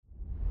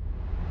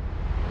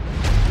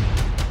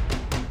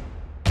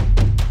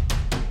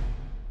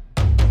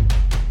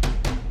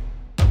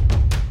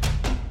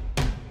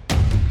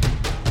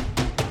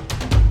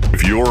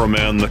You're a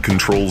man that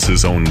controls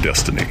his own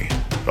destiny.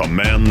 A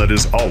man that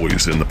is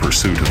always in the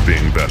pursuit of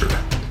being better.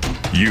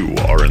 You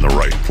are in the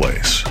right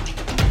place.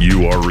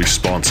 You are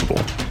responsible.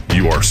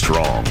 You are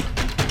strong.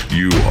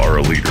 You are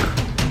a leader.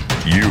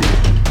 You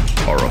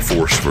are a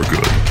force for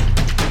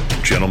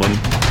good. Gentlemen,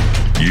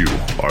 you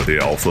are the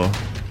Alpha,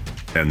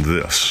 and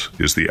this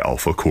is the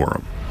Alpha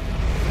Quorum.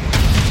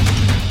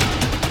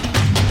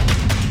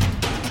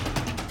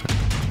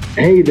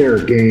 Hey there,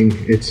 gang.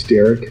 It's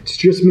Derek. It's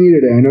just me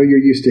today. I know you're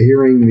used to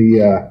hearing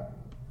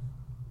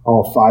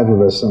all five of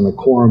us on the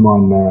quorum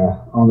on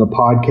the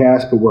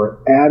podcast, but we're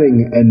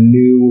adding a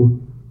new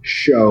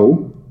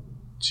show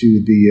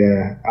to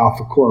the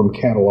Alpha Quorum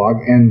catalog,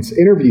 and it's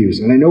interviews.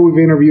 And I know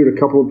we've interviewed a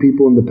couple of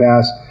people in the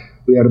past.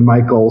 We had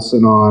Mike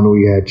Olson on.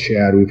 We had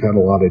Chad. We've had a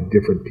lot of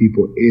different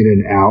people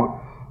in and out.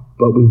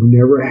 But we've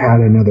never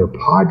had another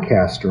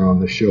podcaster on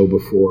the show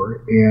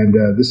before. And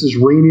this is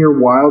Rainier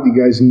Wylde. You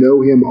guys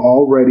know him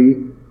already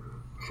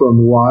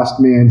from Lost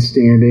Man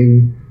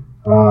Standing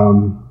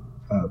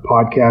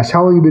podcast.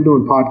 How long have you been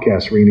doing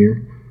podcasts,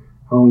 Rainier?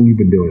 How long have you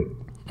been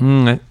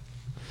doing it?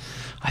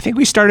 I think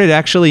we started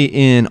actually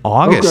in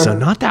August, so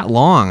not that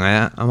long.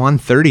 I'm on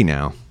 30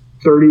 now.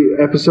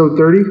 Episode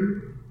 30?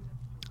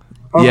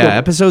 Okay. Yeah,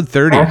 episode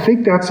 30. I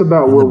think that's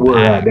about where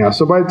we're at now.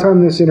 So by the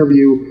time this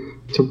interview...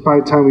 by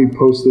the time we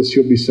post this,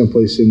 you'll be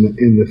someplace in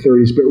the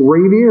 30s. But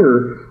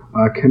Rainier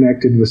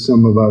connected with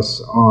some of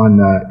us on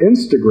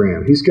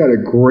Instagram. He's got a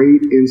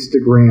great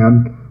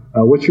Instagram.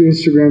 What's your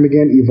Instagram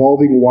again?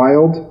 Evolving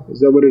Wylde? Is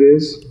that what it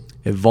is?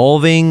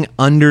 Evolving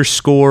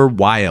 _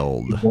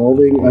 Wylde.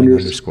 Evolving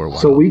 _ Wylde.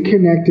 So we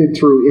connected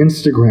through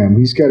Instagram.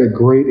 He's got a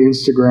great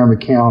Instagram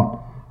account.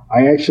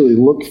 I actually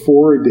look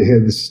forward to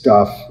his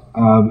stuff.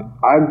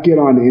 I get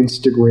on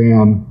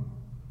Instagram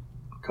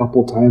a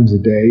couple times a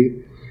day.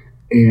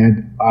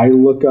 And I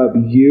look up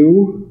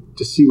you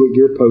to see what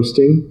you're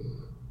posting.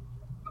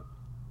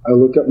 I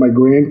look up my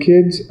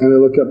grandkids, and I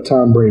look up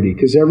Tom Brady.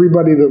 Because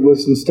everybody that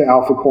listens to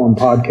Alpha Quorum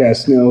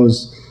Podcast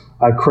knows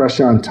I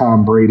crush on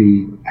Tom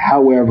Brady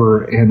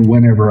however and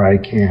whenever I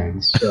can.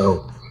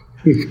 So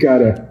we've got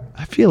to...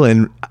 I feel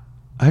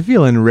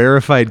in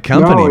rarefied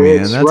company,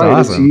 man. That's right.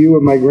 Awesome. It's you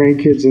and my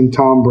grandkids and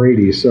Tom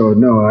Brady. So,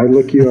 no, I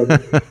look you up.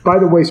 By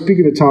the way,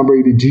 speaking of Tom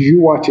Brady, did you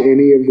watch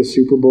any of the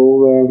Super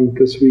Bowl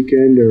this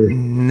weekend? Or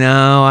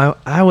no,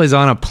 I was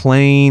on a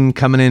plane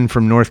coming in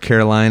from North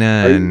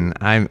Carolina, and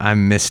I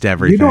missed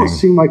everything. You don't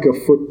seem like a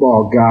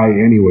football guy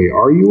anyway.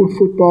 Are you a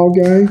football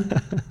guy?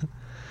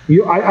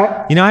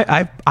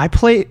 I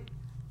play...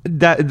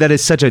 That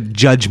is such a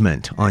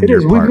judgment on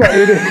your part.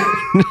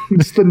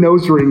 It's the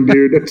nose ring,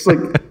 dude. It's like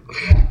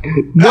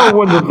no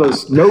one with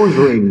this nose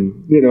ring,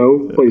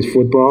 plays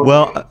football.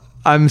 Well,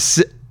 I'm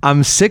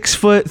 6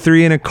 foot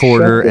 3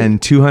 1/4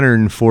 and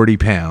 240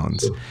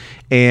 pounds.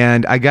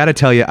 And I got to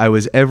tell you, I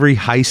was every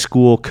high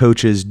school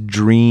coach's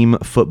dream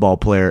football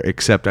player,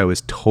 except I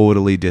was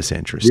totally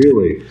disinterested.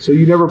 Really? So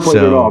you never played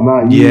at all?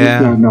 Not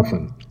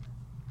nothing.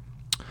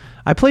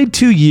 I played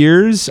 2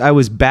 years. I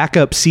was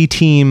backup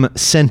C-team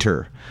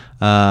center.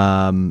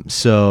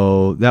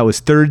 So that was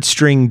third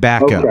string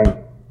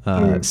backup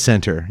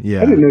center.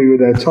 Yeah, I didn't know you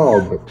were that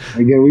tall, but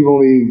again,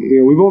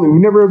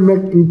 we've never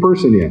met in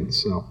person yet.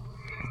 So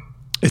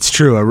it's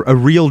true, a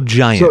real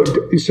giant.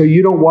 So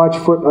you don't watch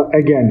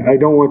again.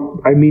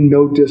 I mean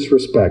no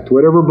disrespect.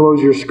 Whatever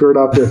blows your skirt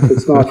up, if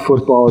it's not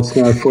football, it's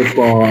not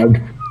football.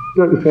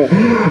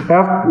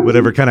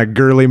 Whatever kind of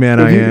girly man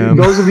I am.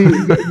 Those of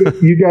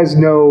you guys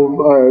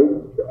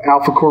know,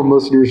 Alpha Quorum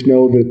listeners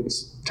know that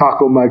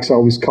Taco Mike's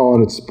always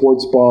calling it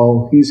sports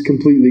ball. He's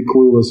completely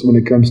clueless when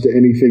it comes to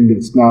anything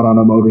that's not on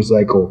a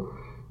motorcycle.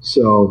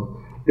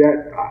 So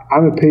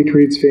I'm a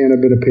Patriots fan.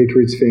 I've been a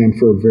Patriots fan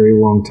for a very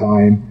long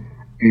time.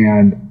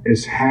 And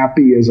as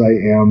happy as I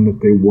am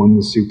that they won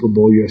the Super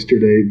Bowl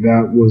yesterday,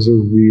 that was a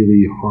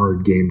really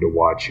hard game to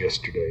watch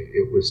yesterday.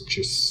 It was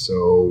just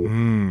so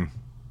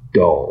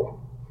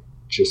dull.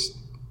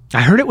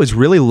 I heard it was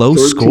really low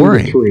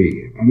scoring.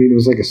 13-3. I mean, it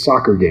was like a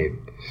soccer game.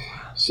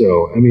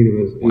 So, I mean, it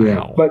was, wow.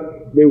 Yeah.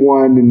 But they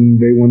won, and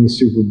they won the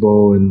Super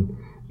Bowl. And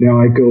now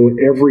I go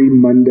every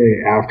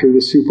Monday after the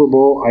Super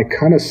Bowl, I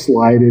kind of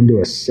slide into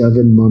a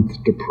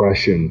 7-month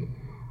depression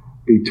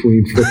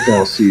between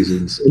football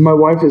seasons. And my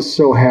wife is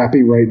so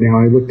happy right now.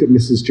 I looked at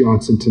Mrs.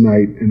 Johnson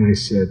tonight, and I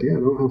said, I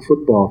don't have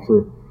football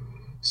for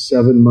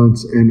 7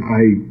 months. And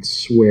I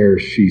swear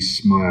she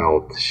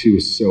smiled. She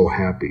was so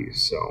happy.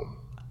 So,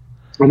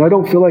 and I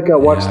don't feel like I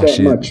watched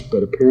that much,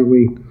 but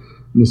apparently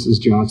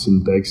Mrs.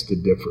 Johnson begs to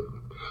differ.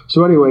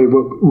 So anyway,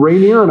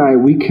 Rainier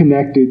and we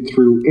connected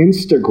through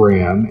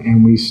Instagram,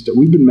 and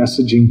we've been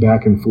messaging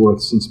back and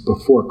forth since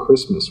before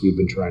Christmas. We've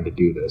been trying to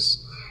do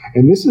this.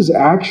 And this is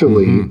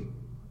actually,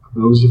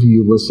 those of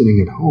you listening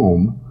at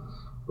home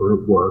or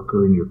at work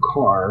or in your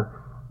car,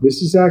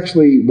 this is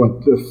actually,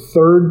 the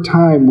third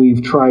time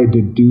we've tried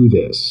to do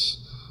this.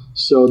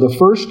 So the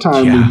first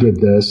time we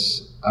did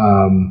this,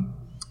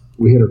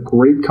 we had a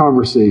great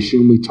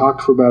conversation. We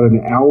talked for about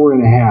an hour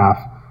and a half,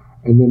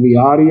 and then the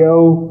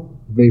audio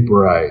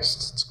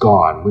vaporized. It's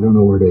gone. We don't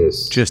know where it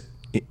is. Just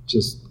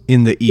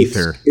in the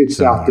ether.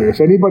 It's out there.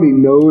 If anybody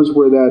knows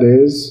where that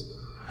is,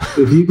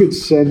 if you could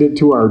send it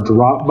to our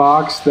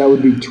Dropbox, that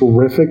would be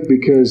terrific,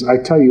 because I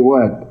tell you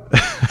what,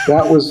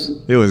 that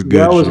was it was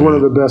good. That was one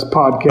of the best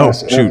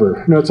podcasts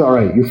ever. No, it's all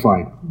right. You're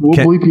fine. We'll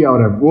bleep you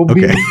out. We'll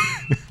beep.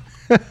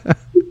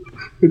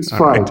 It's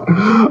fine.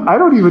 Right. I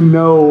don't even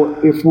know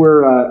if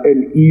we're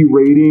an E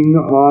rating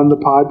on the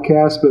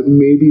podcast, but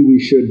maybe we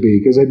should be,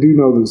 because I do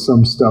know that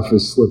some stuff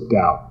has slipped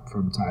out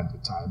from time to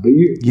time.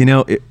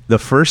 But the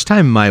first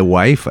time my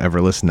wife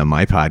ever listened to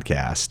my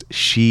podcast,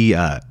 she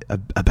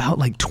about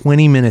like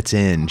 20 minutes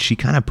in, she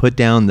kind of put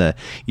down the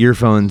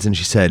earphones and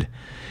she said,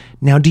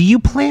 "Now, do you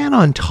plan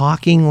on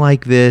talking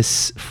like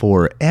this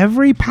for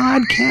every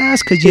podcast?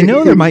 Because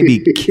there might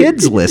be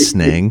kids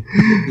listening."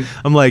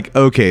 I'm like,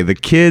 okay, the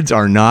kids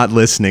are not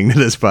listening to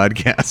this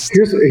podcast.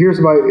 Here's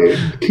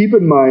my, keep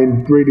in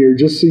mind, Rainier,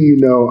 just so you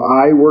know,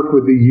 I work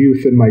with the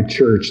youth in my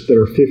church that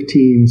are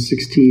 15,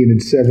 16,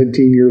 and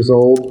 17 years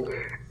old,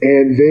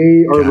 and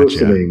they are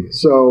listening.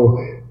 So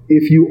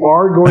if you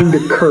are going to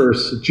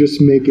curse,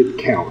 just make it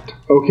count.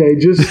 Okay,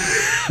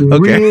 just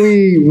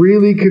really,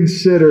 really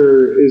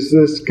consider, is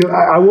this, 'cause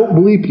I won't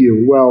bleep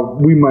you. Well,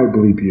 we might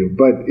bleep you,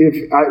 but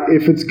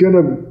if it's gonna,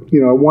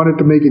 I want it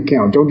to make it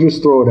count. Don't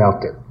just throw it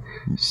out there.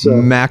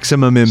 So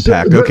maximum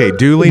impact. Okay,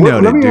 duly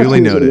noted.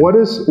 Duly noted. What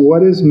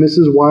does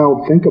Mrs.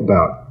 Wylde think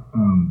about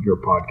your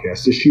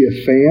podcast? Is she a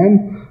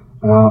fan?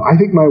 I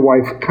think my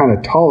wife kind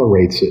of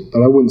tolerates it,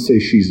 but I wouldn't say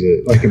she's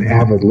like an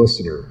avid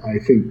listener. I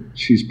think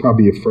she's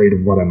probably afraid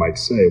of what I might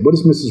say. What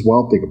does Mrs.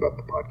 Wylde think about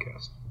the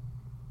podcast?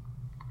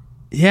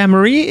 Yeah,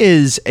 Marie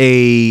is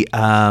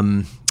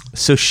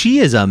so she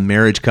is a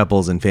marriage,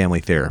 couples, and family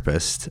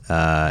therapist,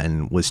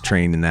 and was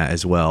trained in that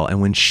as well.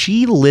 And when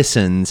she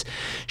listens,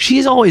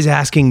 she's always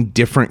asking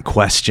different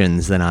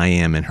questions than I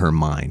am in her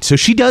mind. So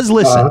she does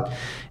listen.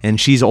 And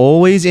she's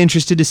always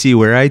interested to see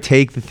where I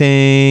take the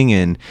thing,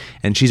 and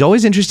she's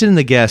always interested in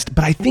the guest.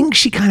 But I think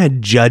she kind of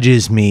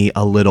judges me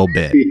a little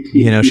bit.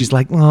 She's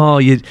like, "Oh,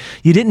 you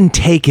didn't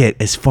take it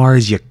as far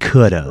as you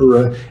could have."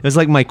 Right. It was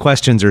like my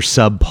questions are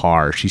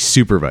subpar. She's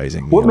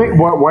supervising me.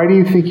 Why do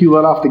you think you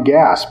let off the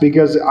gas?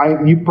 Because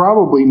you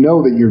probably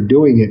know that you're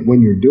doing it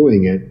when you're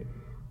doing it.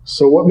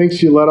 So what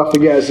makes you let off the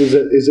gas? Is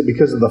it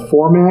because of the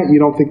format? You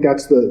don't think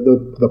that's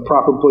the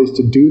proper place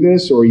to do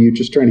this, or are you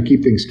just trying to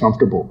keep things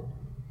comfortable?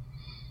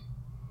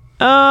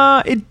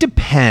 It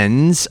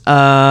depends.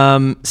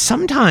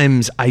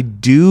 Sometimes I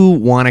do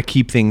want to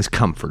keep things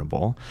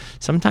comfortable.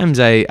 Sometimes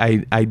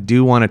I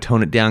do want to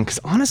tone it down, because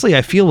honestly,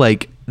 I feel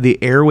like the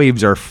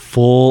airwaves are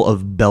full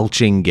of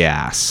belching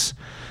gas.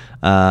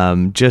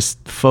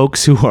 Just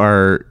folks who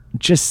are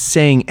just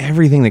saying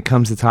everything that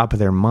comes to the top of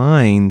their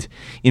mind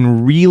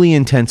in really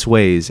intense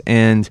ways.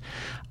 And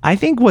I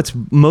think what's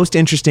most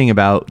interesting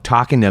about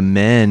talking to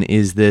men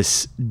is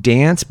this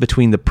dance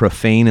between the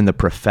profane and the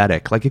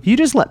prophetic. Like, if you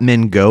just let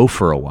men go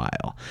for a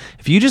while,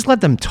 if you just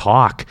let them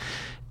talk,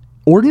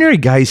 ordinary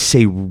guys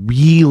say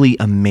really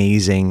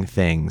amazing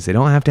things. They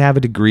don't have to have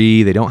a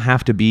degree. They don't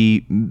have to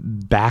be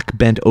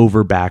bent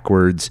over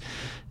backwards.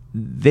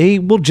 They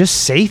will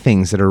just say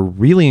things that are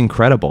really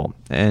incredible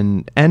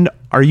and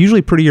are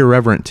usually pretty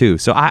irreverent too.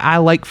 So I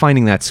like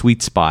finding that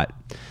sweet spot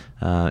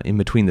in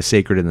between the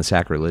sacred and the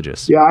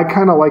sacrilegious. Yeah, I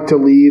kind of like to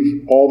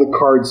leave all the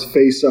cards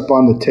face up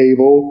on the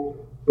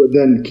table, but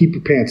then keep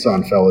your pants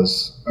on,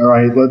 fellas. All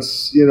right,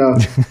 let's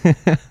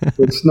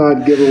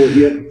not give it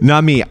yet.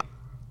 Not me.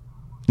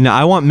 No,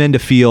 I want men to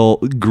feel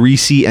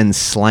greasy and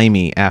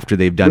slimy after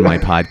they've done my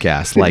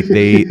podcast, like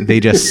they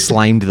just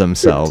slimed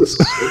themselves.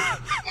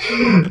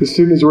 As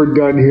soon as we're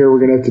done here, we're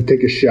going to have to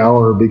take a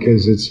shower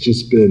because it's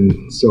just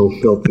been so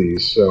filthy.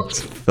 So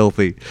it's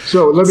filthy.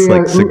 So let me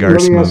ask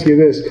you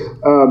this.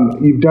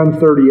 You've done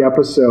 30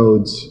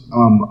 episodes.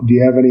 Do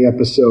you have any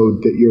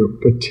episode that you're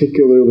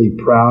particularly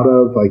proud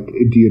of? Like,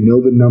 do you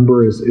know the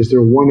number? Is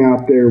there one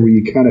out there where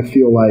you kind of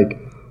feel like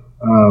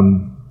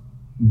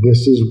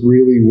this is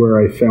really where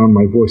I found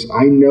my voice?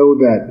 I know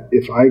that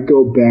if I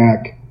go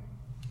back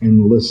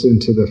and listen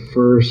to the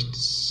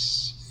first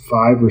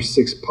 5 or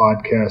 6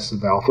 podcasts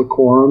of Alpha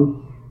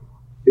Quorum,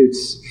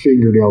 it's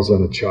fingernails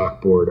on a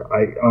chalkboard.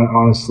 I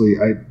honestly,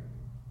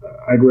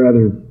 I'd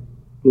rather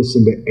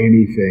listen to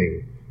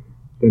anything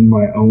than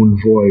my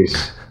own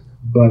voice.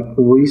 But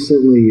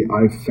recently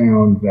I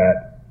found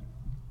that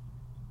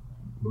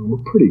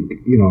we're pretty,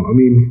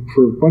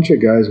 for a bunch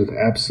of guys with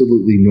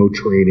absolutely no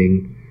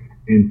training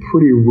and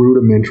pretty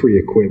rudimentary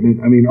equipment.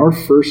 Our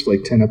first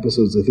 10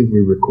 episodes, I think we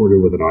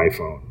recorded with an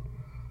iPhone.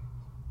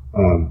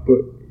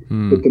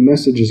 But the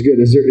message is good.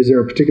 Is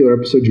there a particular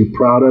episode you're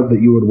proud of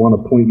that you would want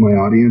to point my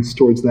audience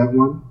towards that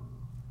one?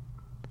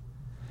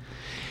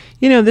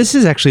 This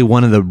is actually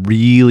one of the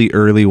really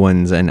early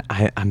ones, and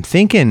I'm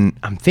thinking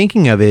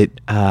of it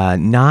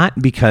not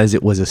because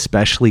it was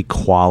especially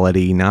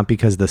quality, not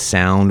because the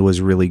sound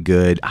was really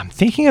good. I'm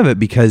thinking of it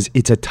because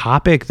it's a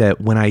topic that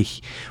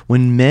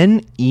when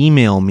men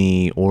email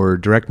me or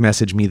direct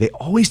message me, they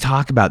always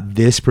talk about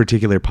this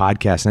particular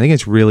podcast, and I think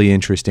it's really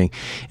interesting.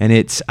 And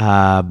it's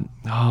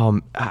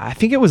I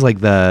think it was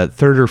like the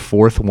third or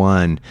fourth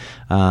one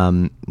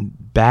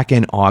back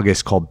in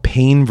August, called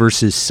Pain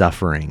versus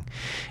Suffering.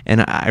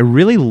 And I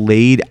really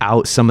laid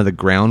out some of the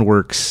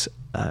groundworks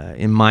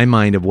in my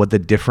mind of what the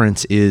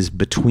difference is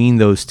between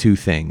those two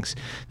things,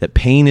 that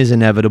pain is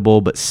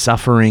inevitable, but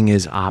suffering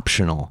is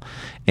optional,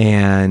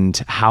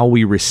 and how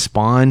we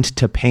respond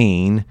to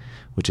pain,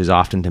 which is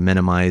often to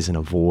minimize and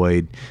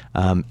avoid,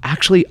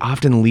 actually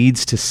often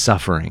leads to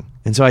suffering.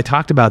 And so I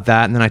talked about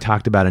that, and then I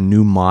talked about a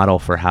new model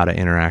for how to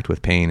interact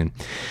with pain. And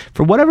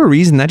for whatever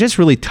reason, that just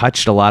really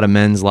touched a lot of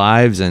men's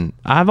lives, and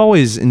I've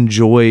always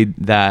enjoyed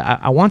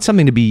that. I want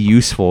something to be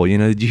useful. You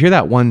know, did you hear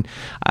that one?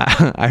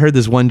 I heard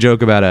this one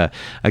joke about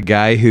a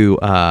guy who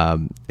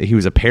he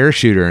was a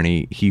parachuter, and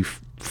he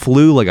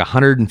flew like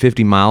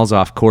 150 miles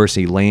off course.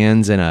 He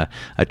lands in a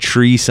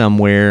tree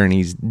somewhere, and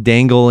he's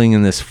dangling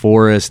in this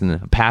forest,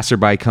 and a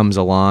passerby comes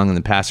along, and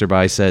the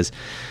passerby says,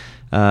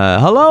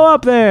 hello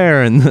up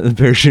there. And the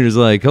parachuter's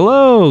like,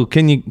 hello,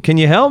 can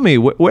you help me?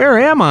 Where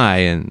am I?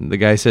 And the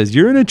guy says,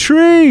 you're in a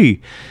tree.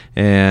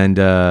 And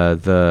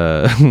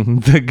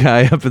the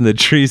guy up in the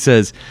tree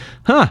says,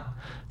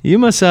 you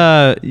must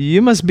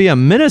be a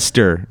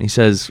minister. And he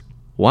says,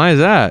 why is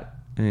that?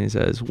 And he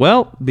says,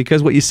 well,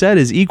 because what you said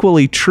is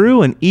equally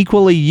true and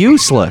equally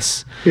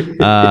useless.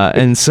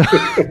 And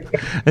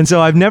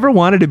so I've never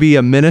wanted to be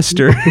a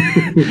minister,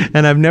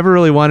 and I've never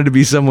really wanted to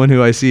be someone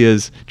who I see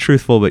as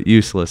truthful but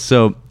useless.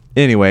 So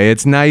anyway,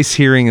 it's nice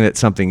hearing that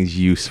something is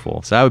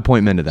useful. So I would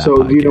point men to that. So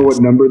podcast. Do you know what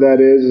number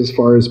that is as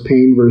far as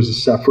pain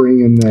versus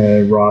suffering in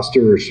the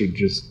roster, or should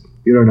just,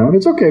 you don't know?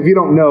 It's okay. If you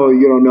don't know,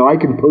 you don't know. I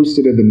can post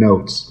it in the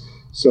notes.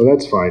 So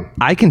that's fine.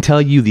 I can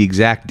tell you the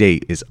exact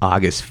date is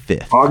August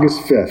 5th.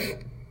 August 5th.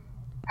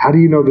 How do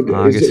you know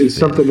that? Is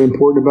something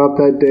important about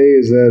that day?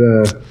 Is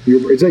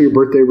that your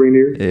birthday,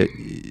 Rainier?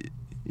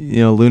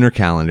 Lunar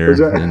calendar,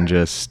 and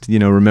just,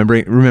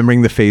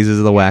 remembering the phases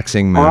of the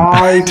waxing moon.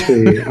 I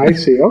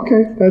see.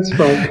 Okay, that's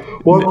fine.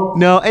 Well,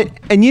 no,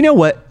 and you know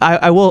what?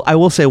 I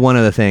will say one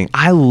other thing.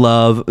 I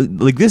love,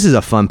 this is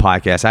a fun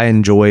podcast. I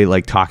enjoy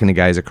talking to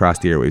guys across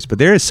the airwaves, but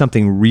there is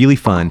something really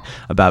fun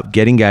about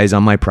getting guys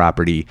on my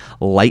property,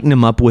 lighting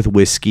them up with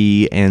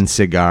whiskey and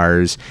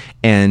cigars,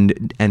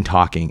 and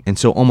talking. And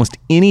so almost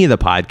any of the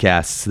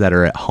podcasts that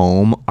are at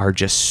home are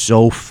just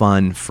so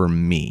fun for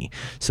me.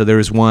 So there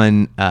was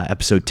one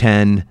episode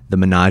 10, the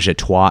Menage a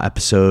Trois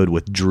episode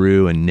with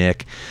Drew and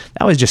Nick.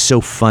 That was just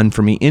so fun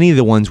for me. Any of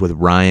the ones with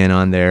Ryan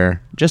on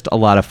there, just a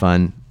lot of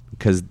fun,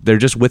 because they're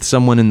just with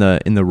someone in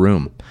the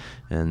room,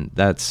 and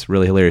that's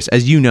really hilarious,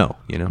 as you know.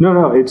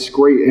 No, it's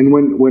great. And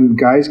when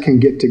guys can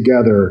get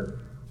together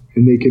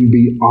and they can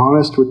be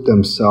honest with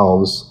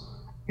themselves,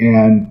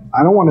 and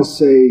I don't want to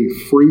say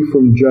free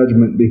from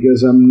judgment,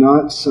 because I'm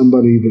not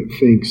somebody that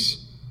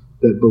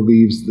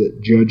believes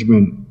that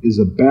judgment is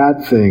a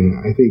bad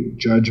thing. I think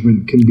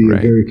judgment can be a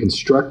very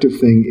constructive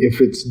thing if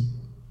it's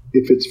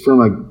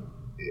from a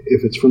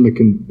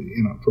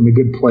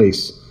good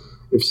place.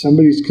 If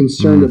somebody's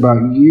concerned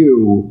about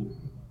you,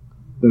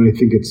 then I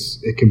think it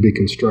can be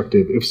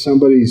constructive. If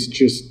somebody's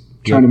just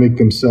trying to make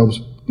themselves,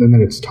 then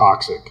it's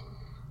toxic.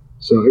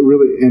 So it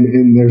really,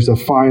 and there's a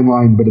fine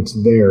line, but it's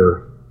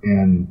there.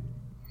 And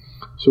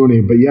so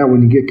anyway, but yeah,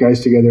 when you get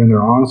guys together and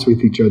they're honest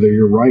with each other,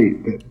 you're right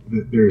that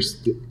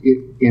there's,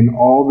 in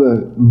all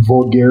the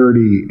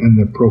vulgarity and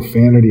the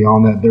profanity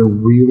on that, there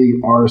really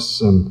are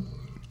some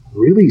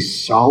really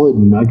solid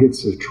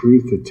nuggets of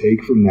truth to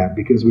take from that,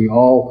 because we've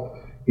all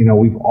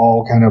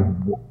kind of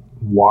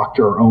walked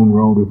our own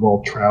road. We've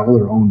all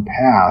traveled our own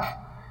path,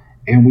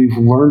 and we've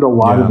learned a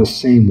lot of the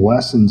same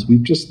lessons.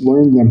 We've just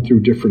learned them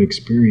through different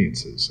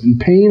experiences. And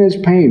pain is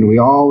pain. We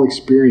all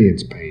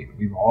experience pain.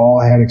 We've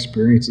all had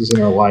experiences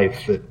in our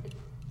life that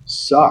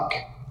suck.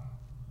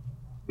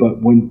 But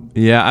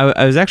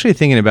I was actually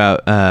thinking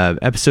about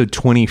episode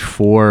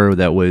 24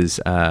 that was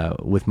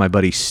with my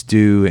buddy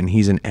Stu, and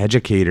he's an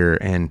educator,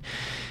 and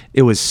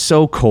it was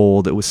so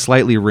cold. It was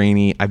slightly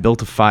rainy. I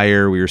built a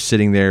fire. We were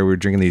sitting there. We were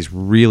drinking these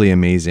really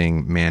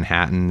amazing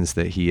Manhattans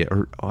that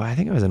I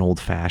think it was an old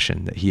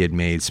fashioned that he had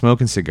made,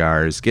 smoking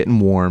cigars, getting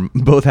warm.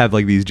 Both have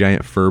these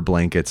giant fur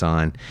blankets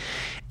on.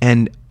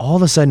 And all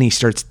of a sudden he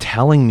starts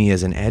telling me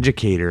as an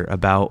educator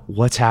about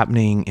what's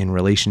happening in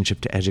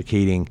relationship to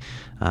educating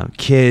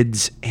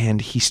kids.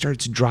 And he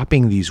starts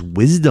dropping these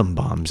wisdom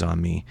bombs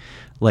on me,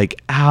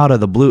 out of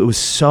the blue. It was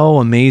so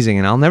amazing.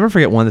 And I'll never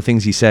forget one of the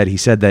things he said. He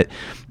said that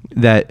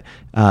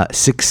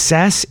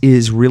success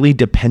is really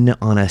dependent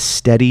on a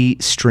steady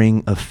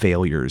string of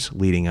failures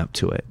leading up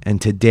to it. And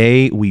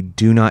today we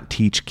do not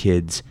teach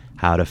kids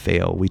how to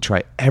fail. We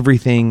try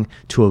everything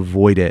to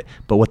avoid it,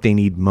 but what they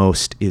need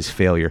most is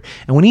failure.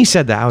 And when he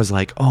said that, I was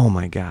like, oh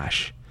my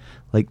gosh,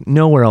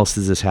 nowhere else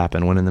does this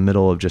happen. When in the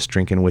middle of just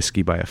drinking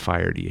whiskey by a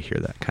fire, do you hear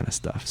that kind of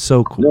stuff?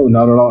 So cool. No,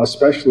 not at all.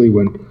 Especially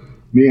when,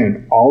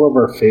 man, all of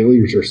our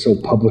failures are so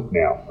public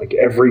now.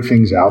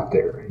 everything's out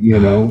there,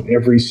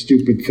 every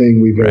stupid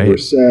thing we've ever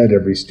said,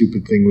 every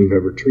stupid thing we've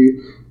ever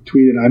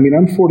tweeted. I mean,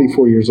 I'm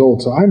 44 years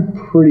old, so I'm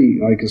pretty,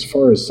 as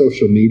far as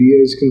social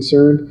media is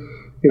concerned,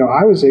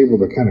 I was able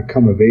to kind of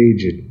come of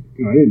age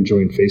I didn't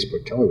join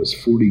Facebook till I was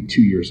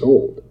 42 years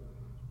old.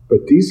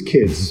 But these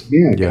kids,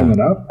 coming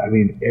up, I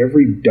mean,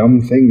 every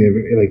dumb thing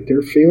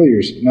their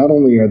failures, not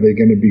only are they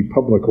going to be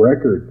public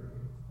record,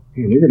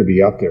 they're going to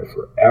be out there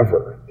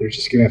forever. They're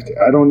just going to have to,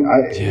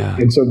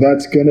 and so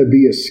that's going to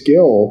be a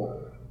skill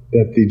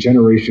that the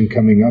generation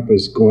coming up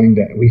is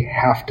we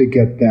have to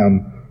get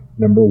them,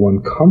 number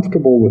one,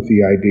 comfortable with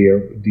the idea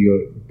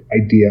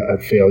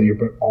of failure,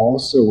 but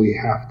also we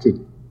have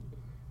to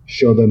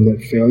show them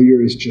that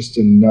failure is just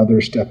another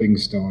stepping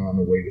stone on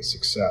the way to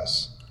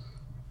success.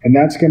 And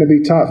that's going to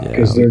be tough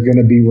because they're going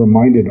to be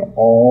reminded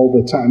all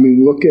the time. I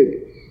mean, look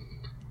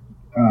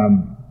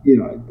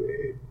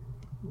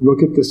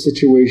at the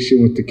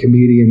situation with the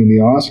comedian in the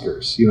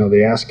Oscars.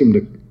 They asked him to,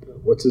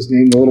 what's his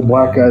name? The little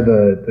black guy,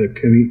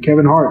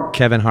 Kevin Hart.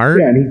 Kevin Hart?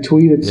 Yeah, and he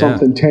tweeted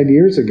something 10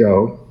 years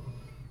ago.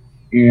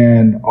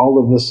 And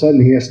all of a sudden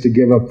he has to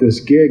give up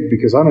this gig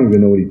because I don't even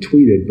know what he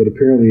tweeted, but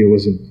apparently it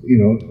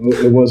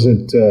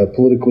wasn't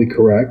politically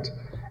correct.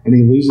 And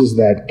he loses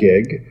that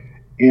gig.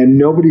 And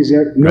nobody's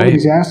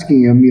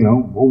asking him,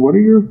 well, what are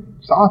your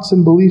thoughts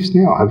and beliefs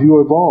now? Have you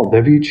evolved?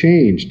 Have you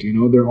changed?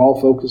 They're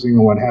all focusing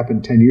on what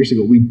happened 10 years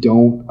ago. We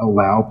don't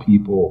allow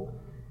people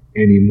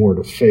anymore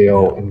to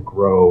fail and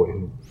grow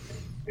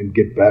and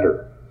get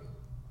better.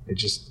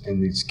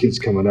 And these kids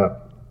coming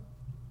up.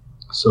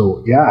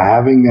 So,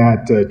 having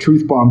that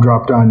truth bomb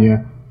dropped on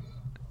you.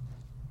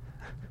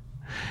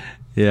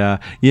 Yeah.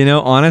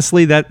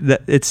 Honestly, that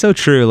it's so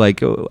true.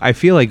 Like, I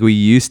feel like we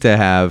used to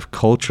have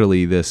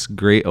culturally this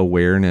great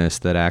awareness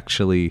that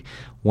actually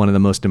one of the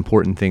most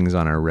important things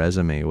on our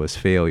resume was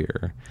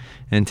failure.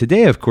 And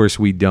today, of course,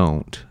 we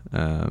don't.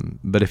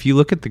 But if you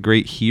look at the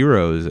great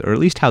heroes, or at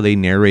least how they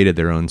narrated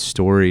their own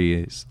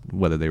stories,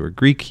 whether they were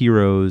Greek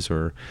heroes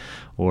or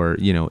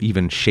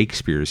even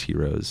Shakespeare's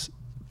heroes,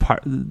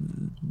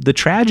 the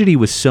tragedy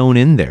was sewn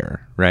in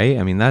there, right?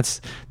 I mean, that's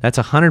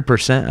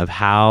 100% of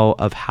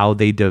how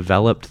they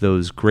developed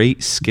those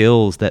great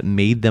skills that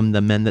made them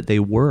the men that they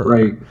were.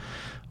 Right.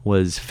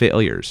 Was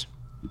failures.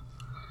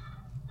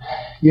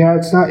 Yeah,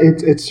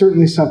 it's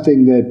certainly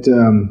something that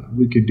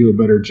we could do a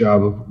better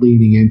job of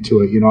leaning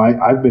into it.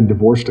 I've been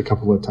divorced a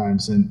couple of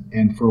times,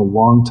 and for a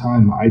long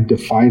time I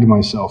defined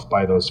myself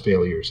by those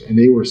failures, and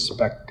they were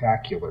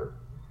spectacular.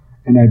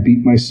 And I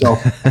beat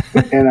myself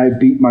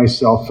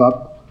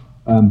up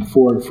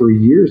for it for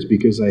years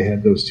because I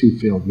had those 2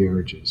 failed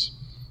marriages.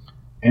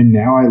 And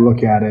now I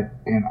look at it,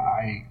 and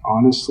I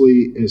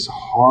honestly, as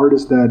hard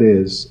as that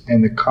is,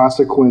 and the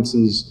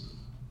consequences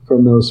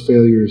from those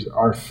failures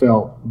are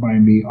felt by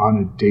me on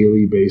a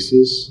daily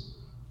basis,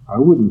 I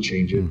wouldn't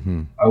change it.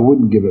 Mm-hmm. I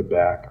wouldn't give it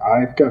back.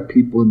 I've got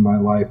people in my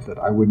life that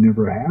I would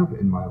never have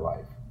in my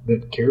life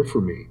that care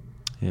for me.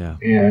 Yeah.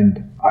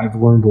 And I've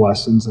learned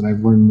lessons, and I've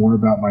learned more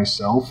about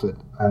myself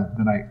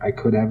than I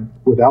could have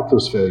without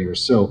those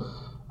failures. So,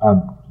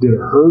 did it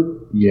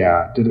hurt?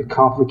 Yeah. Did it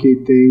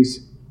complicate things?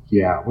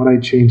 Yeah. Would I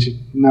change it?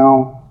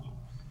 No.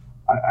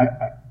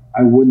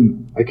 I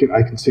wouldn't. I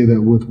can say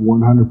that with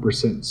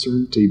 100%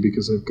 certainty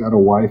because I've got a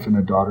wife and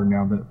a daughter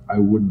now that I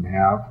wouldn't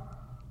have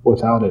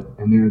without it,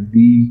 and they're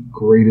the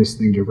greatest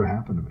thing to ever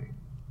happen to me.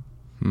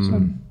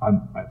 So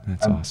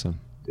that's awesome.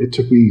 It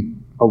took me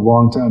a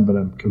long time, but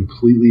I'm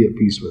completely at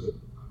peace with it.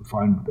 I'm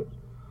fine with it.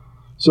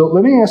 So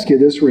let me ask you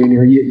this,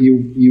 Rainier.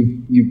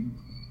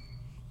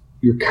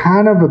 You're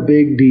kind of a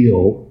big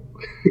deal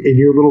in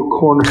your little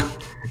corner.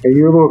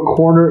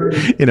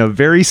 In a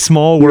very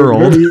small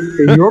world. But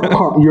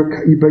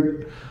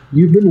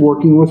you've been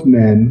working with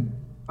men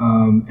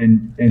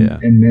and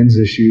men's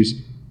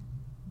issues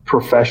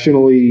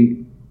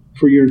professionally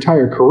for your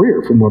entire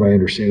career, from what I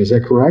understand. Is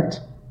that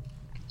correct?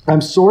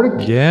 I'm sort of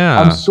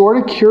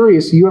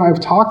curious. You and I have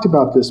talked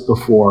about this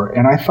before,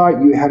 and I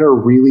thought you had a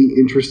really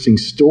interesting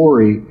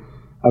story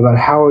about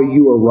how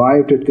you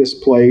arrived at this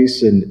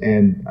place.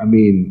 And I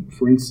mean,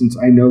 for instance,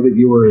 I know that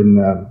you were in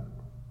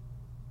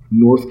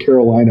North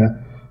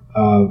Carolina,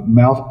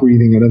 mouth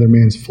breathing another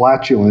man's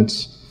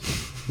flatulence,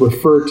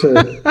 referred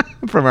to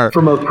from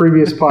our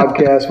previous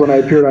podcast when I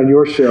appeared on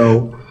your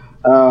show.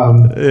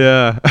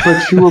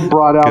 But you were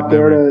brought out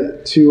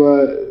there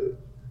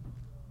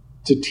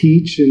to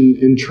teach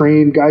and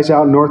train guys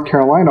out in North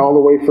Carolina, all the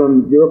way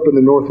from Europe and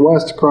the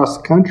Northwest across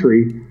the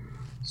country.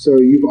 So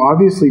you've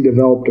obviously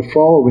developed a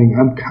following.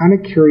 I'm kind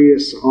of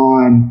curious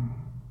on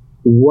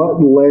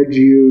what led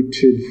you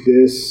to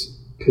this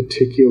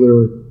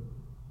particular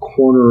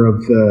corner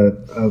of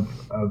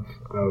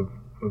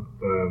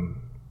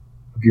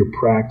your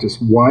practice.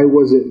 Why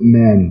was it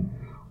men?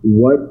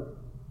 What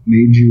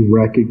made you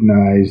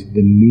recognize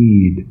the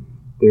need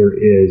there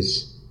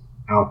is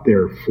out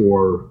there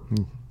for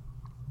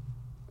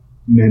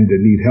men to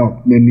need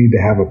help? Men need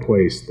to have a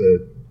place.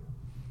 The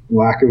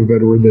lack of a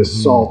better word, the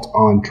assault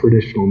on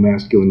traditional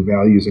masculine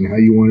values, and how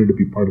you wanted to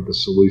be part of the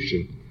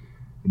solution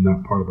and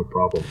not part of the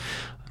problem.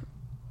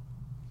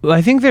 Well,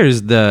 I think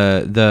there's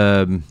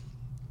the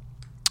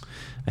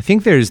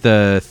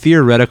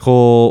theoretical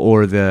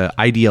or the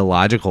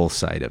ideological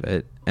side of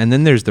it. And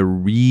then there's the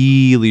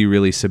really,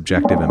 really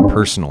subjective and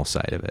personal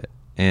side of it.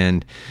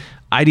 And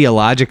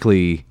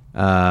ideologically,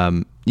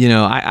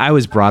 I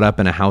was brought up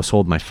in a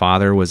household. My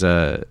father was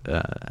a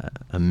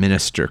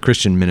minister, a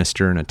Christian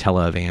minister, and a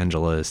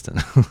televangelist,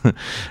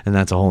 and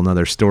that's a whole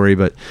nother story.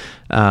 But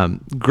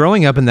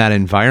growing up in that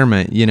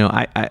environment,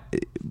 I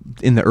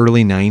in the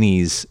early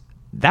 90s,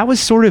 that was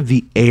sort of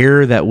the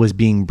air that was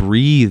being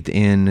breathed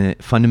in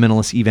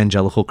fundamentalist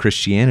evangelical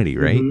Christianity,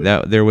 right? Mm-hmm.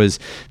 That there was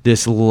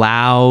this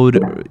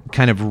loud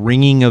kind of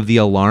ringing of the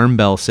alarm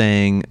bell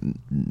saying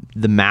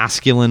the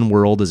masculine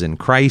world is in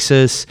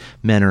crisis,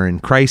 men are in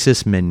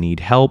crisis, men need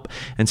help.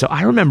 And so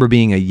I remember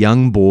being a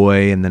young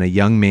boy and then a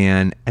young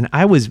man, and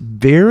I was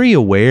very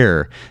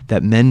aware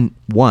that men,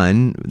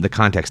 the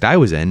context I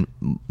was in,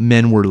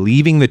 men were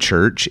leaving the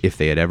church if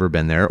they had ever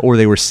been there, or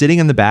they were sitting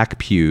in the back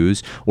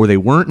pews, or they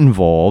weren't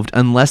involved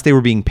unless they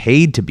were being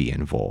paid to be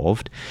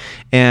involved.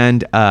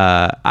 And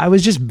I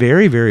was just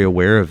very, very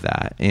aware of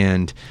that.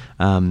 And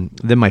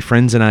then my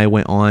friends and I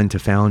went on to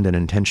found an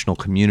intentional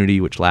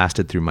community, which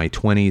lasted through my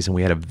 20s. And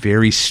we had a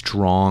very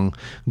strong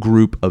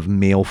group of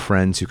male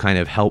friends who kind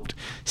of helped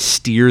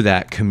steer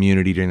that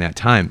community during that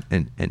time.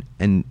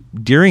 And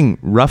during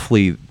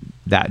roughly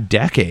that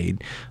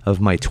decade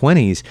of my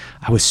 20s,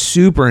 I was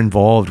super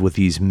involved with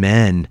these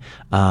men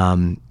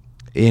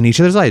in each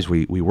other's lives.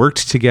 We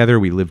worked together.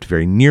 We lived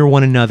very near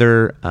one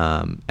another,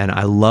 and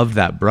I loved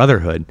that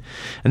brotherhood.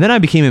 And then I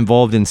became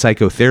involved in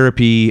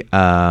psychotherapy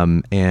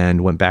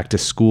and went back to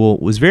school.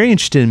 Was very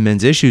interested in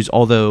men's issues,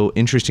 although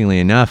interestingly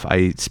enough,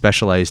 I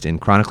specialized in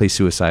chronically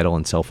suicidal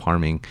and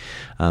self-harming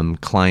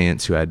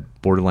clients who had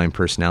borderline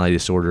personality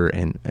disorder,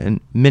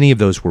 and many of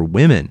those were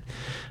women.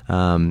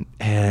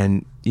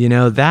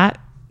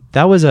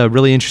 That was a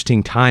really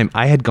interesting time.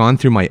 I had gone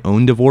through my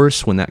own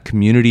divorce when that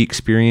community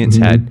experience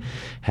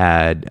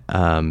had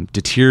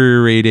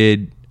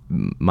deteriorated.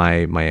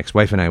 My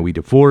ex-wife and I, we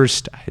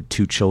divorced. I had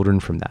 2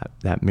 children from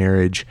that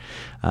marriage,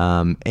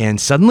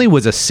 and suddenly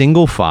was a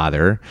single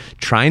father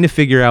trying to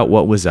figure out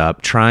what was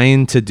up,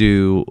 trying to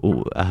to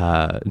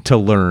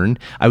learn.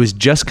 I was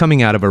just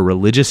coming out of a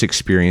religious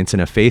experience in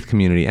a faith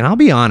community, and I'll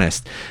be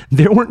honest,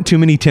 there weren't too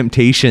many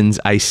temptations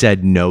I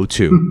said no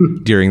to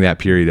during that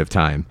period of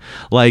time.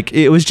 Like,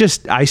 it was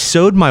just, I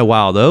sowed my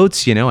wild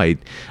oats. I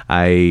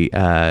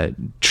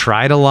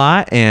tried a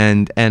lot,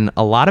 and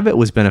a lot of it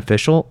was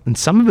beneficial, and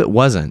some of it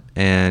wasn't.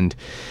 And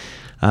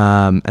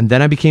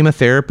then I became a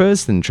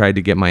therapist and tried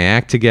to get my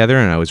act together.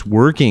 And I was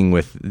working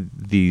with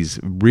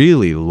these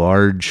really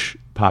large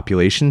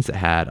populations that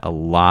had a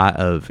lot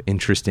of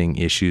interesting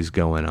issues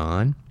going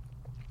on.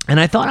 And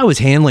I thought I was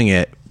handling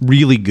it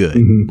really good.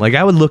 Mm-hmm. Like,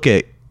 I would look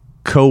at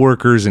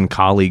coworkers and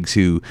colleagues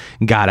who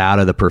got out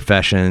of the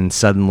profession.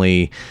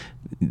 Suddenly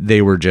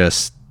they were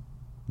just,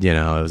 it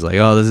was like,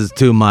 oh, this is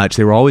too much.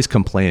 They were always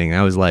complaining.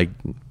 I was like,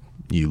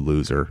 you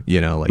loser,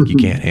 like, you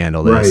can't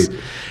handle this.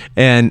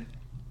 Right.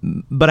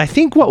 But I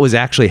think what was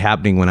actually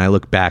happening when I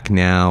look back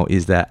now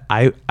is that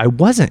I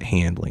wasn't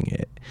handling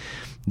it.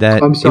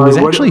 That I'm sorry, it was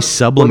actually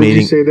sublimating. What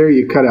did you say there?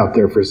 You cut out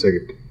there for a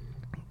second.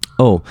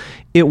 Oh,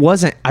 I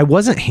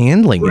wasn't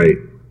handling it.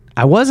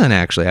 I wasn't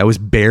actually. I was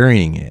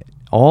burying it.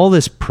 All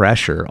this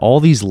pressure,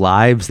 all these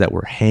lives that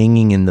were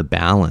hanging in the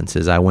balance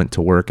as I went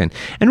to work, and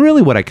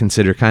really what I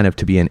consider kind of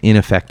to be an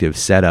ineffective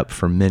setup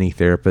for many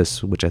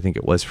therapists, which I think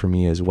it was for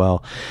me as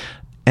well.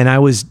 And I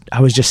was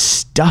just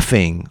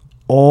stuffing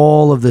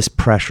all of this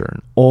pressure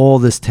and all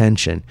this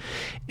tension.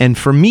 And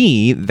for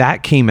me,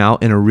 that came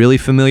out in a really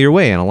familiar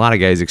way. And a lot of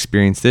guys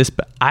experience this,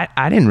 but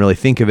I didn't really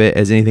think of it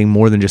as anything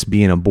more than just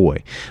being a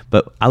boy.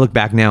 But I look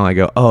back now, I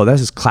go, oh,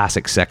 this is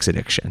classic sex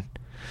addiction.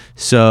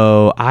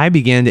 So I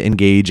began to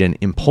engage in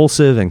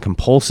impulsive and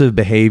compulsive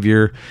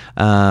behavior,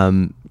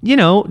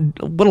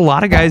 what a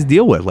lot of guys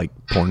deal with, like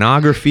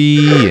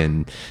pornography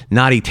and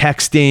naughty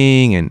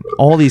texting and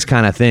all these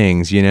kind of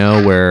things,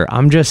 where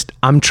I'm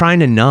trying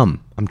to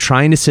numb, I'm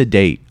trying to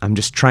sedate, I'm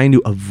just trying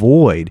to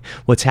avoid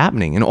what's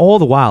happening. And all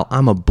the while,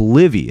 I'm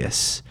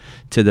oblivious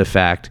to the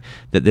fact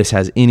that this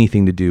has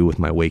anything to do with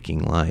my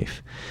waking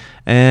life.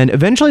 And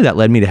eventually that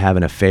led me to have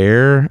an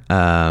affair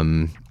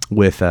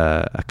with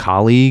a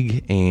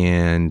colleague,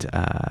 and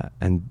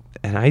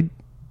I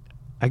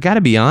got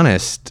to be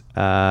honest,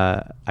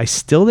 I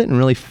still didn't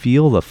really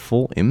feel the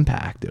full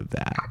impact of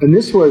that. And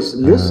this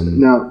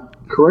now,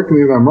 correct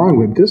me if I'm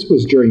wrong, but this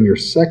was during your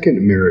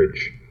second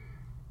marriage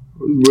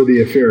where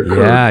the affair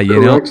occurred. Yeah,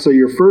 correct? So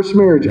your first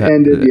marriage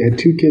ended, you had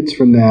 2 kids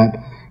from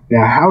that.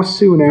 Now, how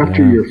soon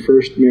after your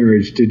first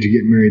marriage did you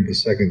get married the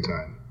second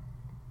time?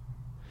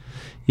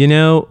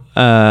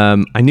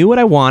 I knew what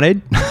I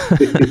wanted.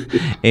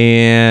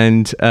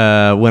 And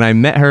when I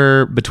met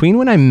her, between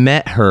when I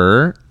met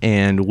her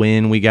and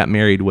when we got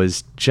married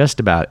was just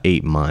about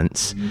 8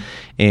 months. Mm-hmm.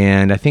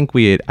 And I think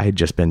I had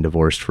just been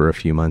divorced for a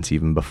few months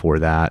even before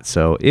that.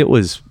 So it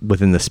was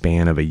within the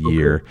span of a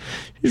year. Okay.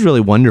 It was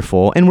really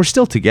wonderful. And we're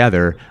still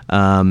together.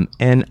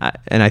 And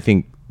I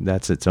think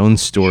that's its own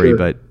story. Sure.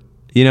 But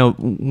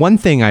one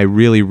thing I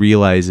really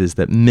realize is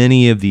that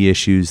many of the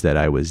issues that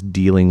I was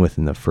dealing with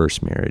in the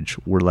first marriage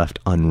were left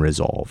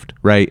unresolved,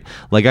 right?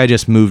 Like, I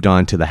just moved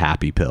on to the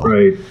happy pill.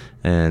 Right.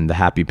 And the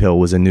happy pill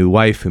was a new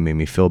wife who made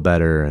me feel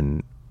better.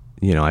 And,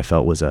 I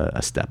felt was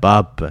a step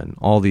up and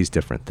all these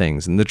different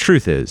things. And the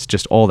truth is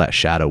just all that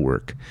shadow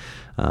work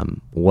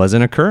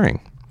wasn't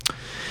occurring.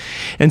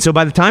 And so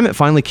by the time it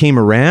finally came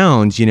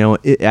around,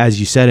 as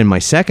you said, in my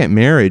second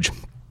marriage,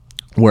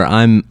 where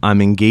I'm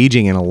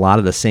engaging in a lot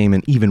of the same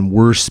and even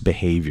worse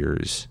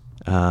behaviors,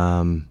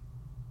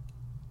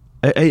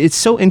 it's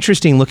so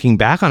interesting looking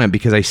back on it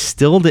because I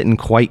still didn't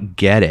quite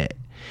get it.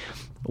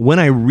 When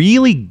I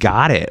really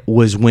got it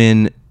was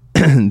when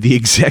the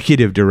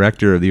executive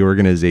director of the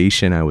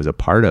organization I was a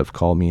part of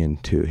called me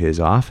into his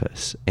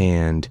office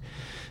and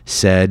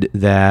said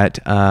that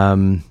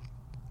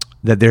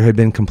that there had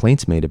been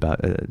complaints made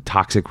about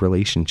toxic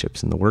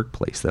relationships in the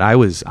workplace that I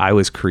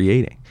was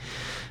creating.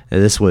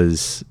 This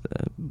was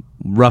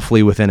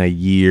roughly within a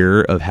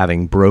year of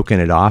having broken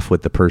it off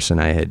with the person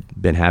I had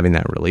been having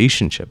that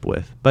relationship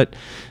with. But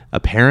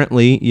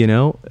apparently,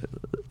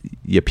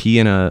 you pee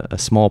in a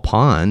small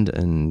pond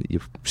and you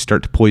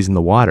start to poison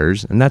the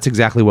waters, and that's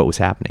exactly what was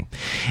happening.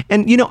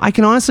 And I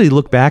can honestly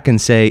look back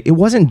and say it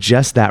wasn't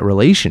just that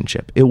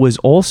relationship. It was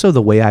also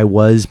the way I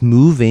was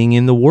moving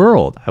in the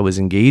world. I was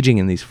engaging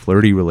in these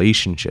flirty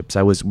relationships.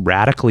 I was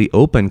radically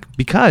open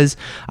because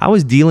I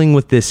was dealing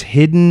with this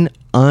hidden,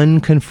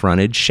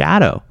 unconfronted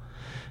shadow.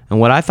 And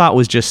what I thought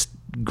was just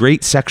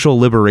great sexual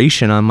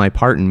liberation on my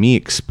part and me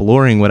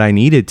exploring what I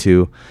needed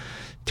to,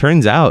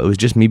 turns out it was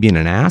just me being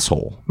an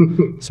asshole.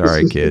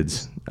 Sorry,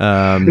 kids.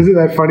 Isn't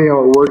that funny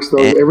how it works,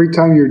 though? Every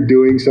time you're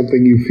doing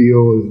something you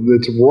feel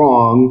that's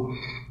wrong,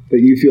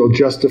 that you feel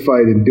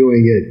justified in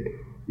doing it,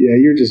 yeah,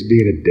 you're just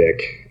being a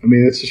dick. I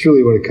mean, that's just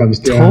really what it comes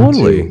down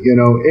to.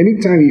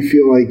 Anytime you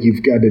feel like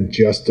you've got to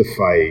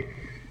justify,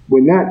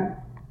 when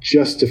that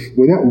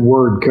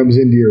word comes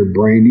into your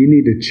brain, you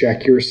need to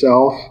check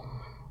yourself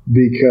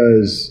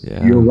because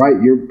you're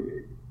right. You're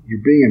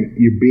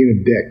being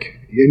a dick.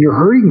 And you're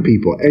hurting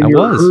people, and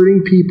you're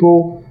hurting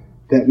people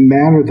that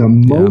matter the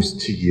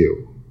most to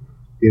you,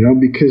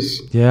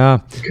 because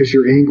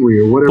you're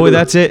angry or whatever. Boy,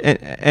 that's it.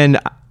 And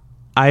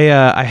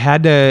I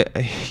had to,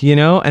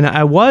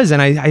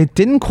 and I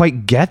didn't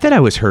quite get that I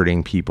was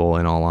hurting people,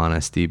 in all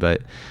honesty.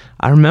 But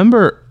I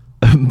remember,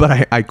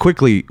 I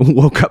quickly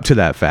woke up to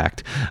that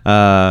fact,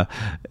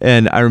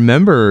 and I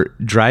remember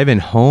driving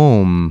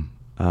home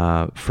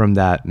from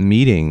that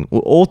meeting,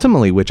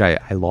 ultimately, which I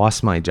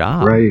lost my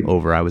job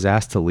over. I was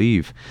asked to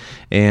leave,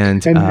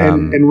 and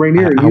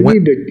Rainier, you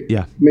need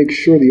to make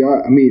sure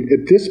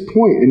at this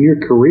point in your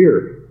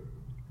career,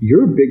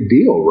 you're a big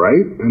deal,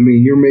 right? I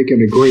mean, you're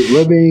making a great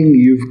living.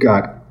 You've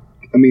got,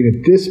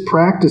 at this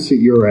practice that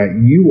you're at,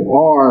 you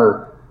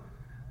are.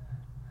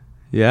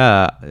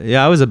 Yeah,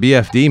 I was a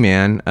BFD,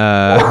 man.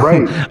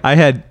 I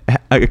had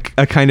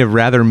a kind of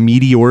rather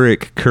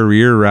meteoric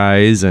career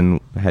rise and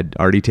had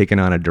already taken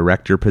on a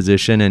director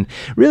position and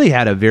really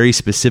had a very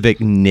specific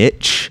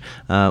niche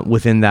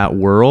within that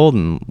world,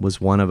 and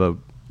was one of a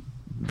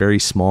very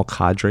small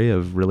cadre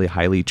of really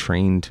highly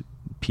trained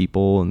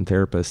people and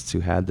therapists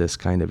who had this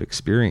kind of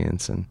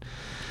experience. And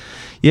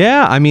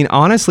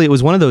honestly, it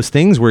was one of those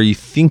things where you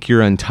think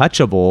you're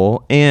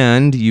untouchable,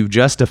 and you've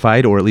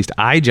justified, or at least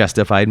I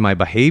justified, my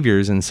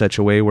behaviors in such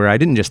a way where I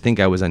didn't just think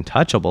I was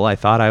untouchable. I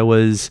thought I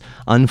was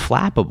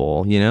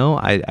unflappable.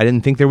 I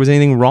didn't think there was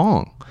anything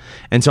wrong.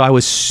 And so I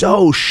was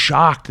so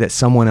shocked that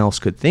someone else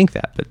could think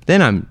that. But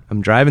then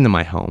I'm driving to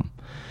my home,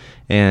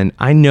 and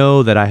I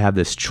know that I have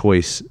this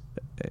choice.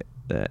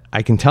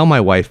 I can tell my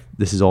wife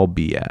this is all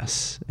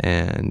BS,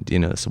 and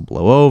this will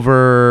blow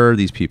over.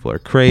 These people are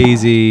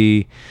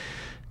crazy.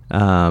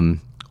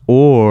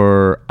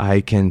 Or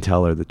I can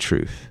tell her the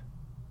truth,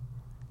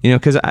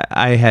 because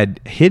I had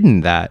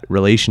hidden that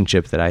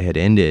relationship that I had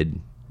ended.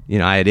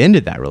 I had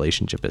ended that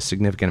relationship a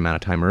significant amount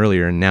of time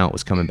earlier, and now it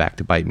was coming back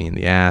to bite me in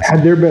the ass.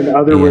 Had there been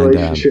other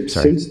relationships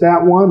since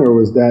that one, or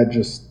was that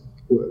just?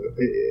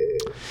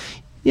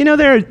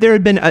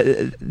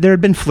 There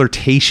had been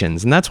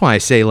flirtations, and that's why I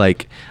say,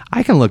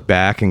 I can look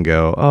back and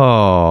go,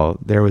 oh,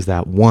 there was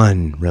that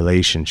one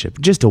relationship,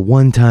 just a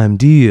one-time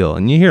deal.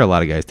 And you hear a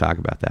lot of guys talk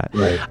about that.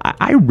 Right.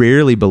 I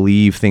rarely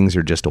believe things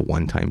are just a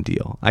one-time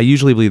deal. I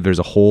usually believe there's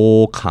a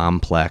whole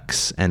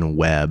complex and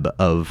web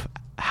of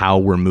how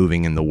we're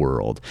moving in the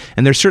world.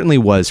 And there certainly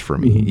was for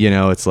me.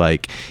 Mm-hmm. It's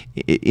like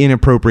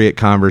inappropriate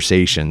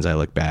conversations I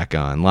look back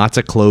on, lots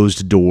of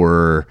closed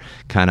door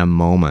kind of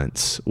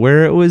moments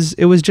where it was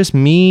just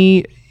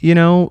me,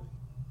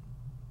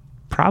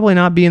 probably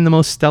not being the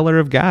most stellar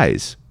of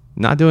guys,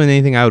 not doing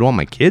anything I would want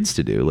my kids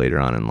to do later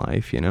on in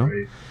life,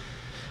 Right.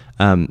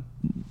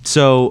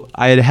 So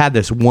I had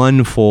this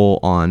one full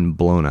on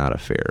blown out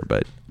affair,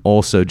 but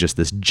also just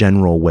this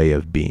general way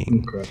of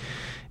being. Okay.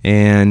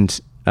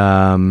 And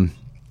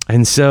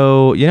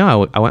so,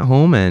 I went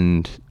home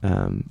and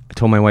I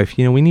told my wife,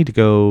 we need to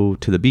go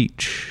to the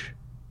beach.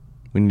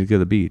 We need to go to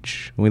the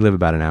beach. We live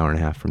about an hour and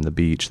a half from the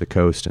beach, the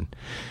coast. And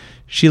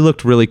she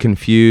looked really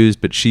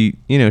confused, but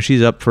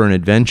she's up for an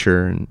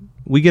adventure. And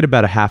we get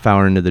about a half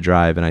hour into the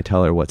drive, and I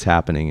tell her what's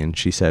happening. And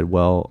she said,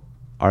 well,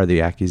 are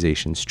the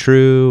accusations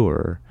true,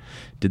 or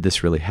did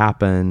this really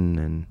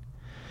happen?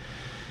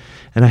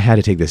 And I had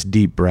to take this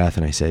deep breath,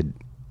 and I said,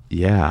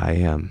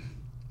 yeah,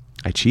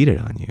 I cheated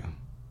on you.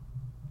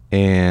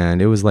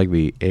 And it was like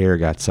the air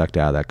got sucked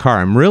out of that car.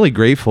 I'm really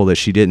grateful that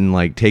she didn't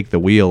like take the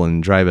wheel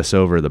and drive us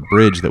over the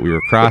bridge that we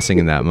were crossing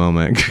in that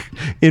moment.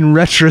 In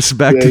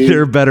retrospect,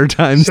 there are better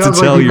times to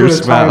tell your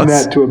spouse. Time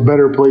that to a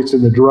better place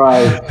in the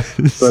drive,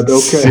 but okay.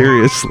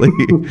 Seriously.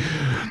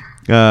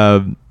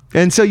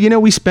 And so,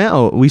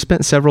 we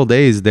spent several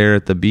days there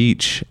at the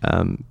beach,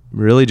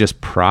 really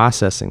just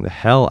processing the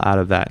hell out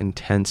of that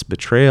intense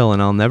betrayal.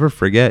 And I'll never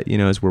forget,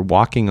 as we're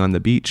walking on the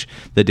beach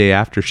the day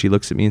after, she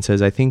looks at me and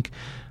says,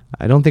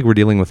 I don't think we're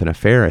dealing with an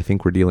affair. I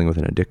think we're dealing with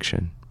an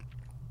addiction.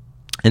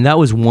 And that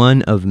was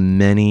one of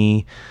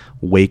many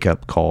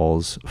wake-up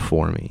calls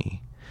for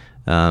me,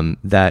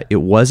 that it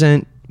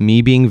wasn't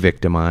me being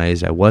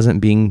victimized. I wasn't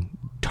being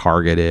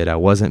targeted. I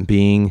wasn't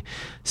being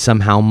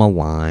somehow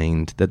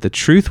maligned. That the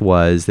truth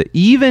was that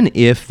even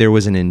if there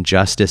was an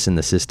injustice in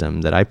the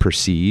system that I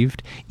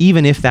perceived,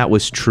 even if that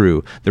was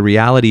true, the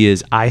reality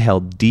is I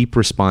held deep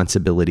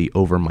responsibility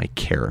over my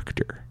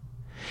character.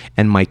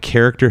 And my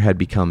character had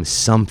become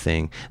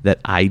something that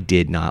I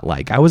did not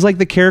like. I was like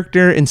the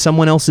character in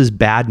someone else's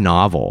bad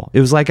novel.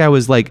 It was like I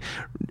was like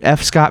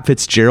F. Scott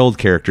Fitzgerald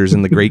characters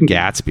in The Great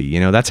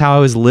Gatsby. That's how I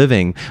was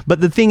living. But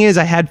the thing is,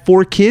 I had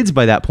 4 kids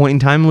by that point in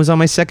time and was on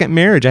my second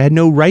marriage. I had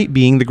no right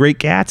being The Great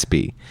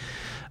Gatsby.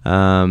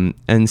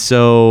 And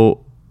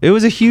so it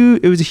was a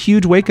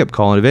huge wake-up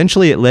call. And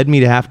eventually it led me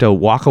to have to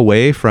walk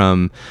away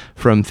from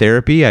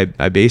therapy.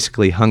 I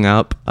basically hung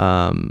up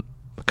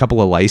a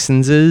couple of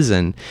licenses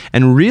and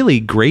really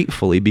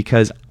gratefully,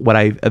 because what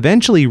I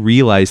eventually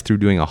realized through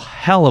doing a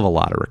hell of a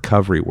lot of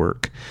recovery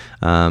work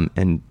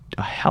and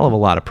a hell of a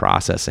lot of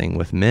processing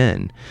with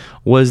men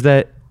was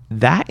that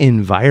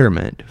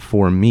environment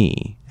for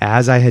me,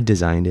 as I had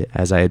designed it,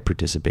 as I had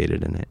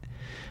participated in it,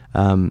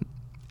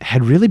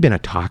 had really been a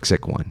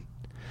toxic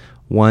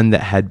one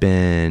that had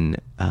been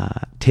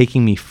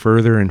taking me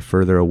further and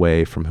further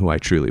away from who I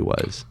truly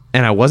was.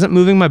 And I wasn't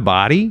moving my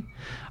body.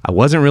 I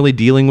wasn't really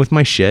dealing with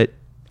my shit.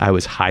 I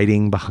was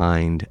hiding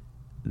behind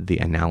the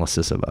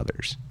analysis of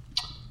others.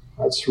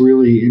 That's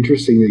really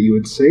interesting that you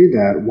would say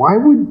that. Why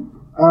would,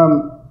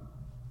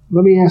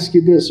 let me ask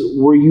you this,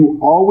 were you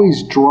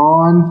always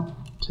drawn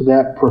to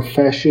that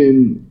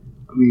profession?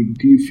 I mean,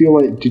 do you feel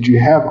like, did you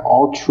have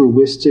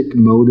altruistic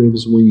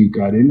motives when you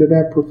got into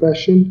that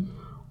profession?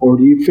 Or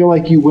do you feel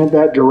like you went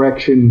that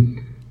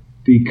direction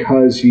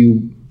because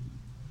you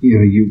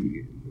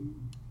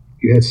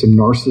had some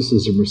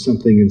narcissism or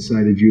something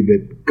inside of you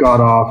that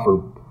got off,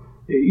 or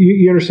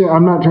you understand?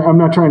 I'm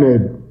not trying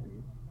to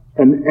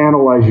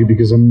analyze you,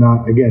 because I'm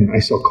not. Again, I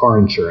sell car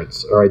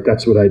insurance. All right,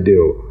 that's what I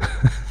do.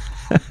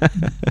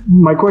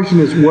 My question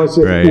is: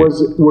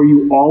 were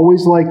you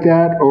always like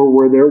that, or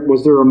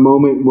was there a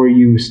moment where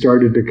you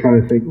started to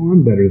kind of think, "Oh,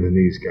 I'm better than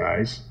these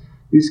guys.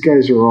 These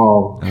guys are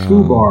all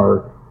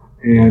FUBAR,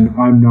 and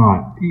I'm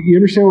not." You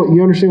understand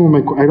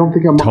what I don't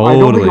think I'm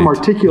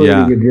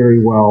articulating it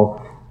very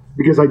well,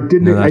 because I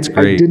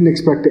didn't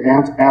expect to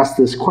ask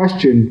this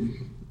question.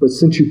 But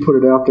since you put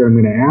it out there, I'm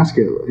going to ask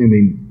it. I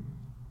mean,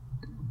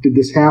 did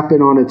this happen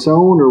on its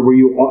own,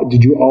 or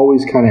did you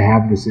always kind of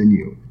have this in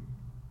you?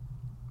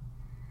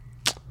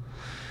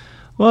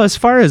 Well, as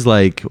far as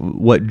like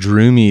what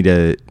drew me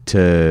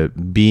to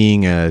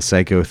being a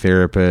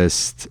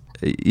psychotherapist,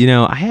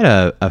 I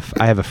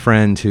have a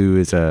friend who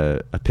is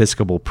a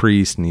Episcopal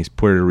priest, and he's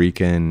Puerto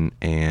Rican,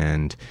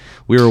 and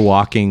we were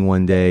walking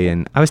one day,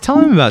 and I was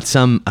telling him about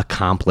some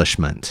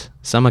accomplishment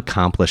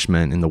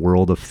in the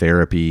world of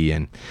therapy,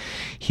 and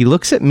he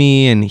looks at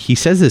me and he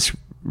says this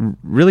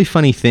really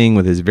funny thing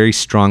with his very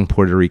strong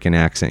Puerto Rican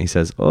accent. He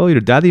says, "Oh, your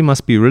daddy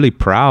must be really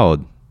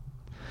proud.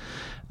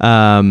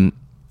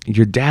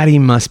 Your daddy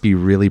must be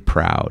really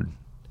proud."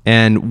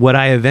 And what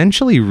I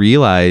eventually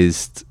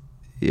realized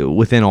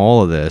within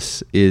all of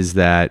this is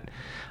that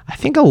I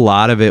think a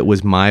lot of it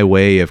was my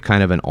way of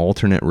kind of an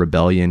alternate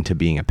rebellion to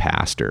being a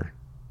pastor.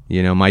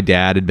 My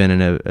dad had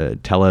been a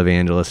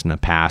televangelist and a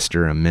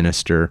pastor, a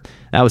minister.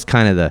 That was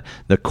kind of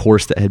the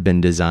course that had been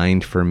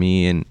designed for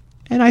me. And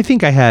I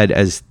think I had,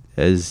 as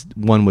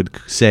one would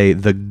say,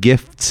 the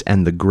gifts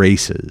and the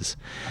graces.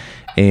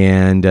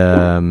 And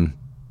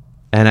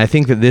I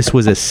think that this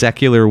was a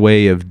secular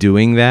way of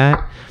doing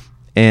that.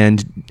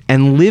 And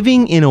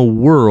living in a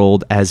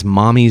world as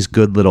mommy's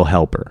good little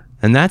helper.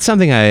 And that's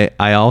something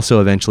I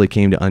also eventually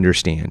came to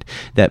understand,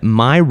 that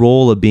my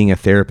role of being a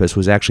therapist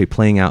was actually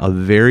playing out a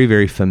very,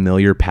 very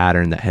familiar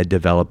pattern that had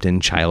developed in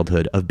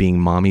childhood of being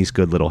mommy's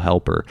good little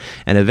helper.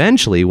 And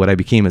eventually what I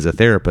became as a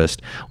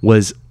therapist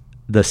was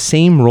the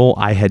same role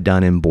I had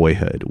done in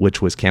boyhood,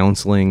 which was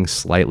counseling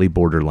slightly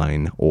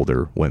borderline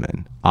older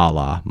women, a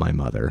la my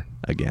mother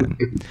again.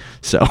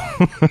 So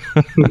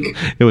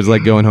it was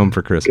like going home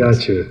for Christmas.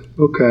 Gotcha.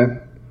 Okay.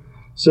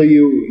 So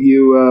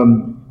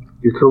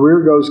your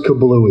career goes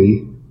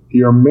kablooey.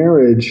 Your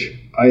marriage,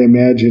 I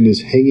imagine,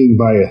 is hanging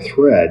by a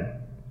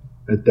thread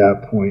at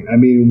that point. I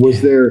mean,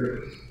 was there,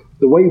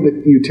 the way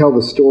that you tell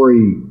the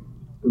story,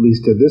 at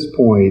least to this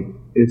point,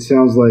 it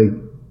sounds like,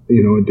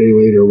 a day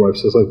later, your wife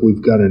says, like,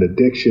 we've got an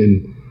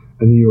addiction,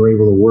 and then you were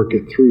able to work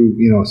it through,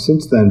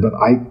 since then. But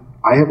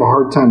I have a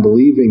hard time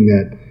believing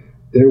that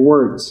there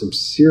weren't some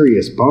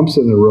serious bumps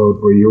in the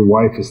road where your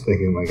wife is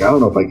thinking like, I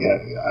don't know if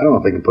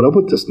I can put up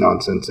with this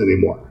nonsense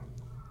anymore.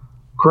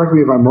 Correct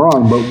me if I'm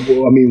wrong, but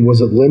I mean,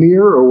 was it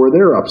linear or were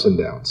there ups and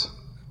downs?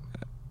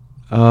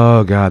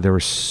 Oh God, there were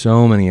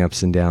so many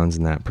ups and downs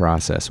in that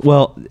process.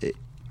 Well,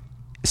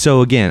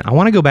 so again, I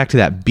want to go back to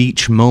that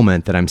beach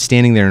moment that I'm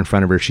standing there in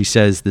front of her. She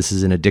says this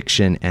is an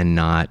addiction and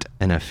not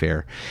an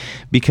affair.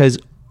 Because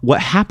what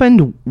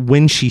happened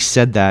when she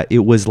said that,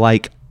 it was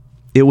like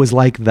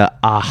the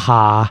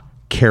aha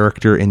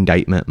character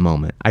indictment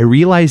moment. I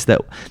realized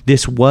that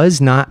this was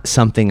not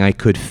something I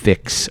could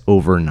fix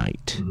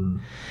overnight. Mm-hmm.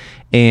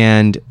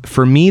 And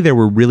for me, there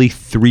were really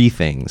three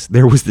things.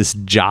 There was this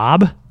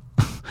job,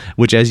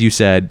 which, as you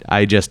said,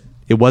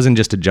 it wasn't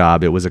just a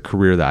job. It was a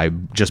career that I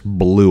just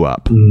blew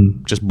up,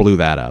 just blew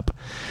that up.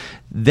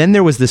 Then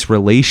there was this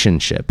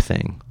relationship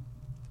thing.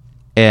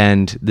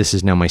 And this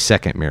is now my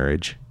second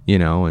marriage,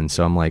 and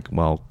so I'm like,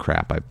 well,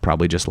 crap, I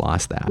probably just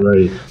lost that.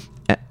 Right.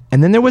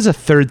 And then there was a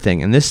third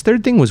thing, and this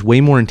third thing was way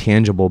more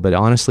intangible, but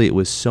honestly, it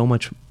was so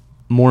much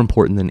more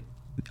important than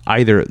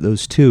either of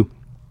those two.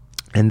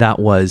 And that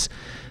was,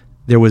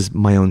 there was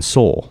my own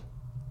soul,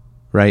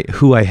 right?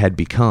 Who I had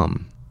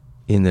become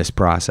in this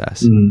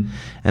process. Mm.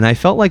 And I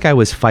felt like I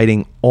was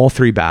fighting all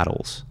three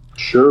battles.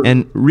 Sure.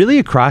 And really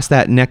across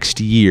that next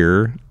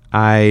year,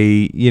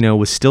 I,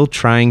 was still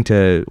trying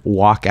to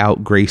walk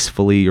out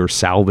gracefully or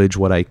salvage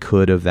what I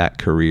could of that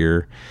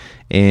career.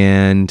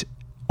 And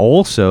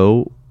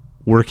also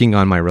working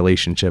on my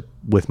relationship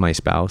with my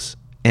spouse,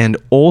 and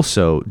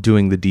also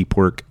doing the deep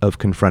work of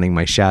confronting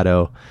my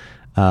shadow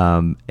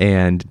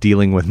and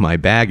dealing with my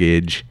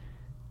baggage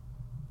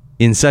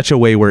in such a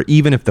way where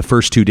even if the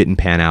first two didn't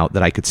pan out,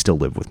 that I could still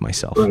live with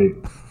myself. Right.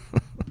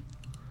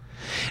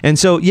 And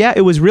so, yeah,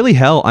 it was really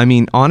hell. I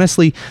mean,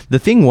 honestly, the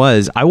thing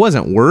was, I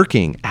wasn't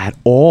working at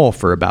all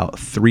for about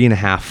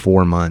 3.5,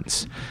 4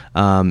 months.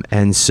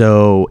 And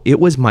so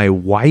it was my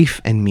wife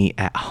and me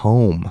at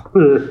home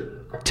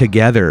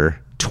together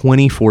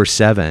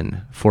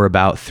 24/7 for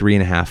about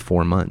 3.5,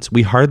 4 months.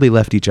 We hardly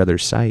left each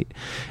other's sight.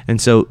 And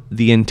so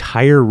the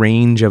entire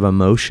range of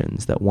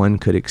emotions that one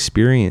could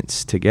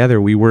experience together,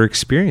 we were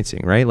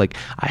experiencing, right? Like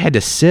I had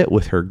to sit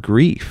with her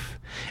grief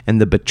and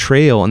the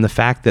betrayal and the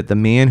fact that the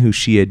man who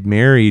she had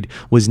married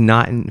was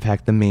not in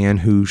fact the man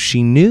who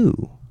she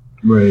knew.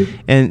 Right.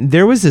 And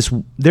there was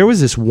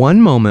this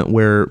one moment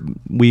where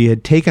we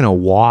had taken a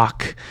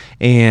walk,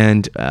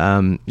 and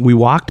we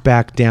walked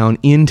back down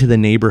into the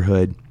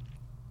neighborhood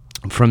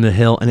from the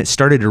hill, and it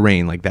started to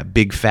rain, like that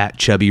big fat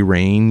chubby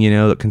rain,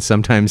 that can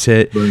sometimes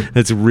hit. Right.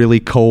 That's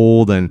really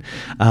cold, and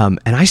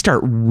I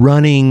start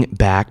running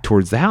back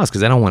towards the house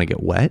because I don't want to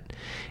get wet.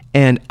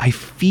 And I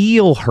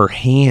feel her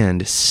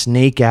hand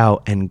snake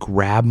out and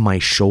grab my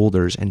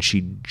shoulders, and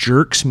she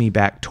jerks me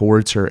back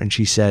towards her, and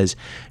she says,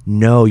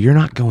 "No, you're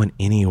not going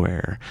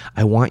anywhere.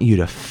 I want you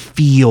to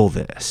feel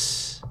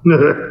this."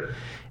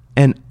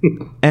 And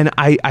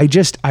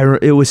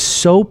it was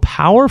so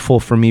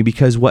powerful for me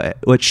because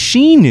what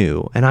she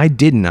knew, and I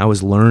didn't, I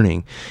was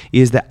learning,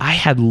 is that I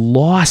had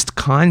lost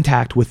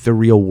contact with the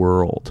real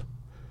world.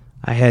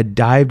 I had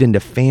dived into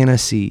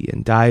fantasy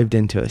and dived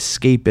into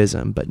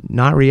escapism, but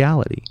not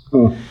reality.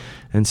 Oh.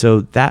 And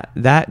so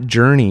that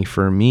journey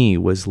for me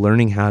was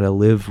learning how to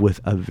live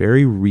with a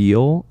very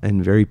real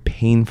and very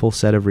painful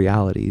set of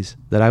realities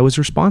that I was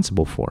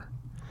responsible for.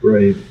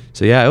 Right.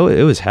 So yeah,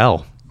 it was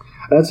hell.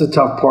 That's the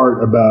tough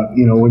part about,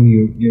 when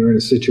you're in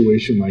a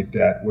situation like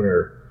that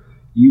where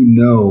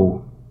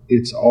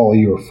it's all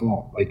your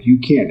fault. Like you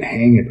can't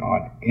hang it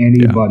on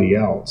anybody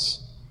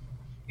else.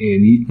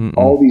 And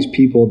all these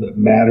people that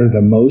matter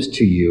the most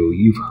to you,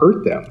 you've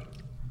hurt them.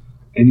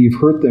 And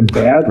you've hurt them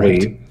badly.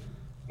 Right.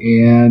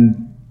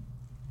 And,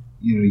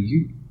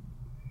 you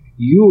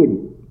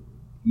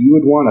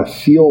would want to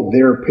feel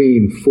their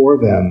pain for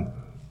them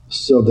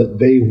so that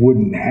they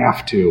wouldn't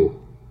have to.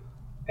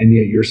 And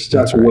yet you're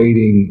stuck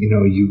waiting,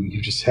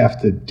 you just have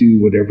to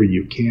do whatever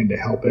you can to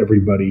help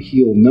everybody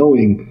heal,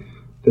 knowing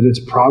that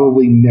it's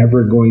probably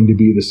never going to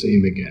be the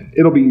same again.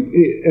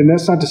 And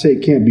that's not to say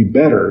it can't be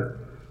better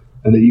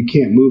and that you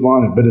can't move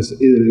on it, but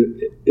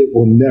it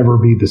will never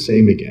be the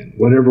same again.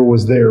 Whatever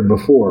was there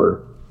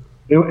before.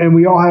 And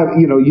we all have,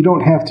 you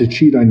don't have to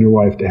cheat on your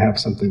wife to have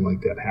something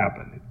like that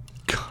happen.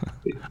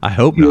 I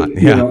hope not.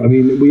 Yeah.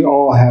 We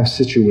all have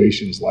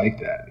situations like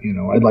that.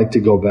 I'd like to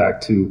go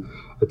back to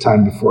a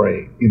time before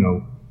I,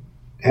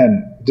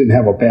 didn't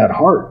have a bad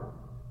heart,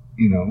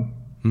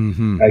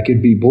 I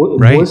could be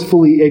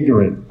blissfully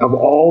ignorant of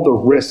all the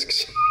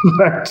risks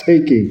that I'm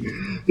taking,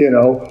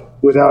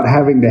 without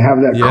having to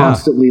have that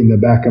constantly in the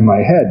back of my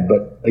head.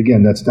 But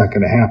again, that's not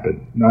going to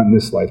happen, not in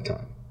this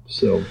lifetime.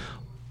 So,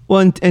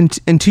 well,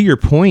 and to your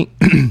point,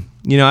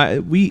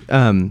 we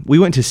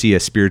went to see a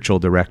spiritual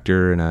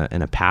director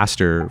and a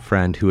pastor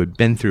friend who had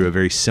been through a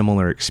very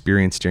similar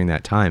experience during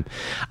that time.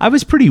 I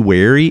was pretty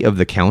wary of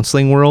the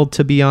counseling world,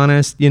 to be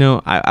honest.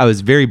 I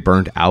was very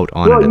burnt out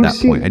on it at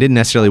that point. I didn't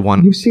necessarily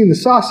want. You've seen the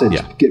sausage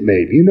get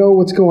made. You know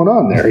what's going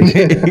on there.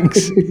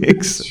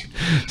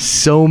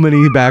 So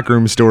many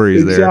backroom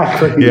stories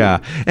there. Yeah.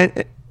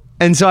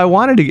 And so I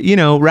wanted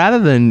to, rather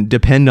than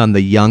depend on the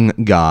young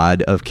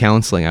God of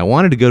counseling, I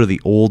wanted to go to the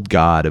old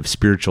God of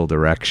spiritual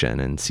direction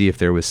and see if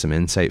there was some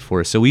insight for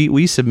us. So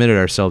we submitted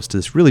ourselves to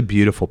this really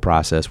beautiful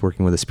process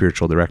working with a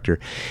spiritual director.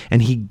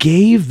 And he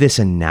gave this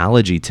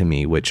analogy to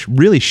me, which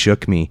really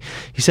shook me.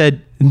 He's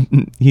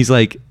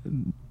like,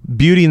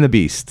 Beauty and the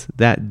Beast,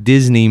 that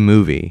Disney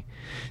movie.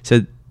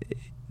 So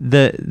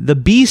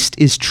the beast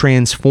is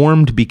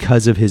transformed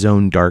because of his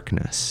own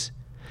darkness.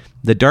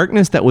 The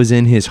darkness that was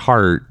in his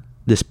heart,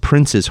 this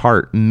prince's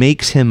heart,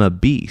 makes him a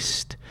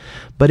beast.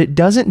 But it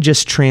doesn't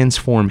just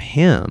transform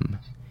him.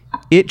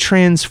 It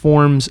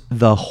transforms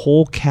the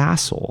whole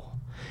castle.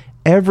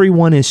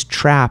 Everyone is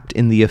trapped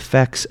in the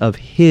effects of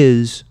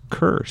his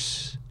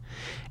curse.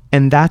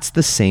 And that's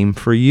the same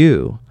for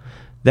you.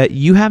 That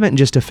you haven't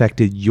just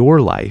affected your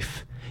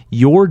life.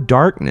 Your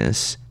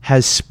darkness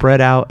has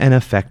spread out and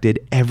affected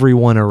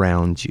everyone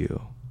around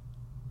you.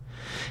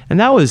 And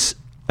that was,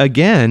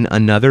 again,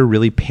 another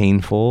really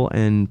painful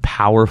and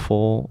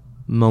powerful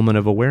moment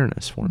of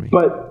awareness for me.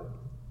 But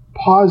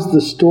pause the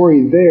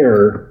story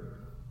there.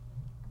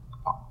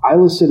 I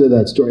listened to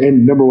that story,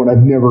 and number one,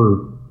 I've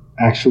never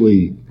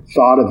actually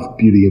thought of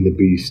Beauty and the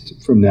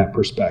Beast from that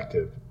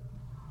perspective.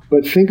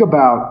 But think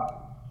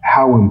about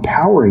how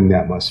empowering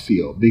that must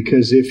feel,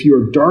 because if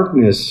your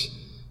darkness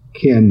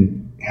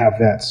can have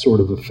that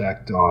sort of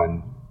effect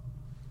on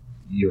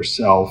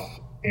yourself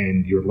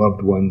and your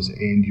loved ones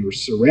and your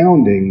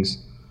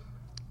surroundings,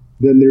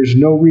 then there's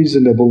no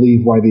reason to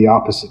believe why the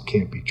opposite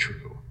can't be true.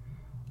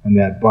 And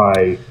that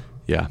by,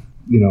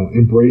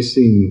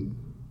 embracing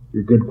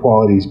your good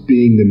qualities,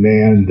 being the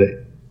man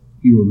that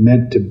you were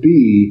meant to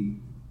be,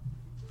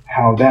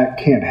 how that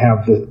can't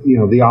have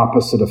the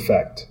opposite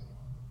effect.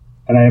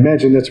 And I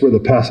imagine that's where the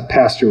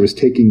pastor was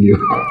taking you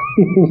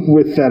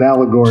with that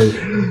allegory.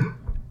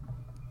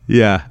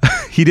 Yeah.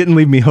 He didn't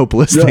leave me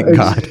hopeless, thank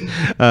God.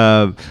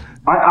 I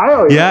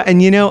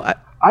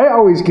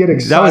always get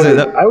excited.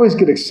 I always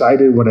get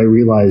excited when I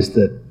realize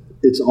that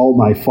it's all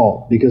my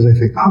fault, because I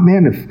think, oh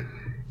man,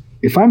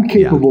 if I'm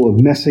capable of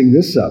messing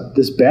this up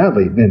this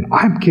badly, then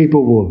I'm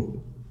capable of,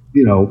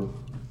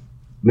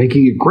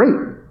 making it great.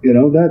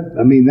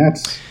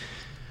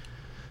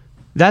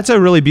 That's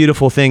a really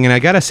beautiful thing. And I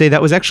got to say,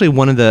 that was actually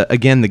one of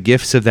the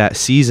gifts of that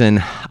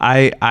season.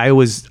 I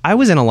was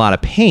in a lot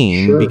of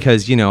pain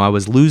because, I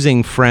was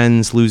losing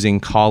friends, losing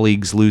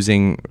colleagues,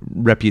 losing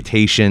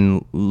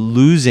reputation,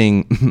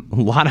 losing a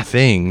lot of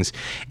things.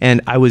 And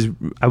I was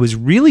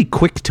really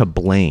quick to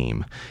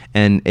blame.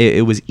 And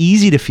it was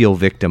easy to feel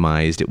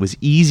victimized. It was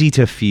easy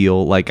to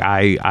feel like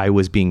I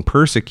was being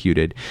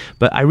persecuted.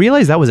 But I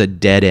realized that was a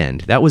dead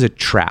end. That was a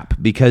trap,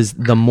 because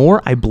the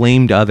more I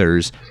blamed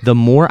others, the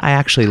more I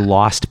actually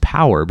lost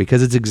power,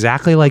 because it's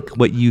exactly like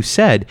what you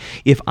said.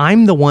 If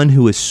I'm the one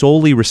who is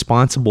solely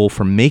responsible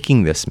for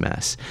making this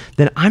mess,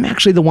 then I'm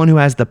actually the one who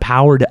has the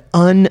power to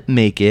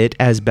unmake it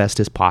as best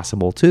as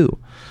possible too.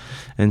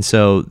 And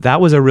so that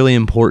was a really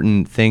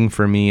important thing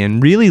for me,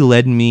 and really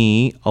led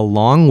me,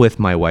 along with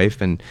my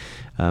wife, and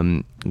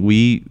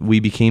we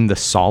became the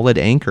solid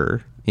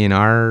anchor in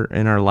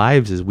our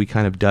lives as we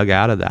kind of dug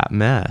out of that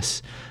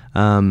mess.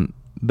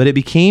 But it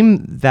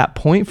became that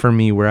point for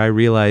me where I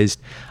realized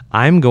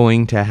I'm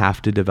going to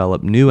have to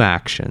develop new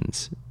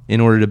actions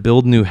in order to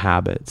build new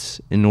habits,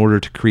 in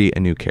order to create a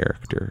new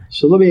character.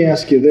 So let me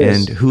ask you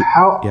this. And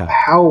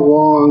how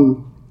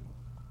long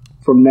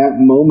from that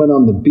moment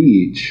on the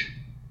beach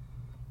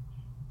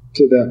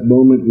to that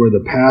moment where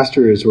the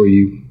pastor is, where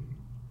you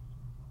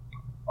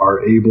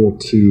are able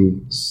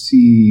to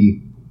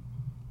see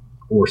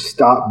or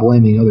stop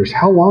blaming others,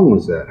 how long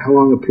was that? How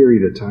long a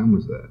period of time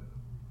was that?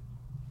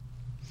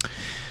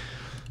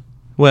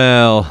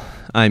 Well,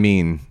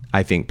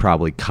 I think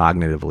probably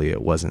cognitively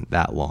it wasn't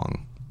that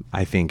long.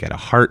 I think at a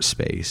heart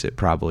space, it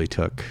probably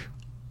took,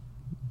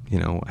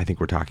 I think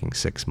we're talking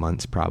 6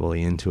 months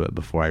probably into it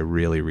before I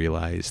really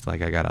realized,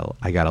 like, I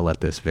gotta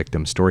let this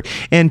victim story.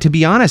 And to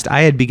be honest,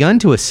 I had begun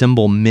to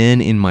assemble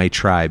men in my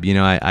tribe.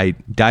 I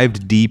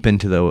dived deep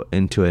into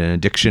an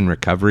addiction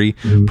recovery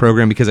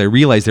program because I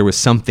realized there was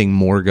something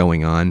more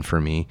going on for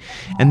me.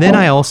 And then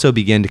I also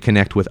began to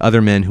connect with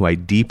other men who I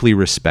deeply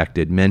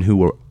respected, men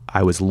who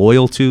I was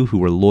loyal to, who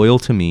were loyal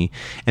to me,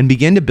 and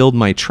began to build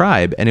my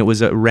tribe. And it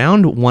was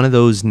around one of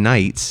those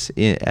nights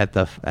at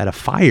a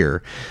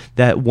fire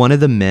that one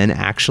of the men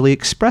actually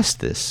expressed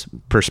this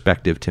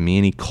perspective to me,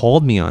 and he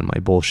called me on my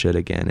bullshit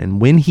again.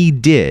 And when he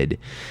did,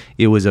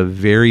 it was a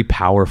very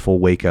powerful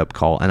wake-up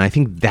call. And I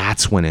think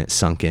that's when it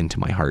sunk into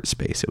my heart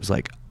space. It was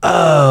like,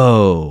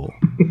 oh,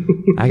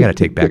 I got to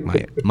take back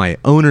my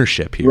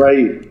ownership here.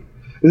 Right.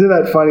 Isn't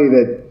that funny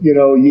that,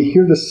 you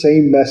hear the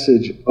same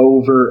message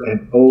over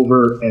and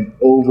over and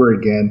over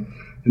again,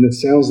 And it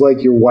sounds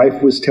like your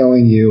wife was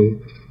telling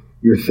you,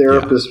 your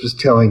therapist was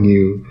telling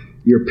you,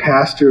 your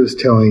pastor was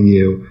telling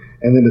you,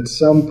 and then at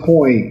some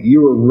point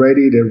you were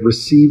ready to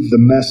receive the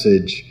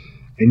message,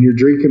 and you're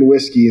drinking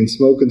whiskey and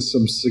smoking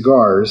some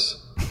cigars.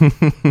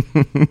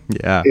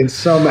 Yeah. And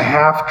some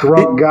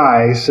half-drunk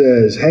guy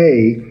says,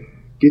 hey,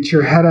 get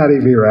your head out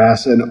of your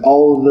ass, and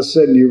all of a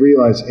sudden you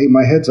realize, hey,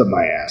 my head's up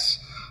my ass.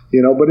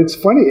 You know, but it's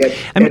funny.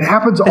 It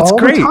happens all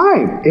the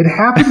time. It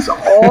happens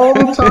all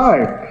the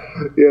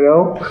time, you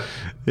know?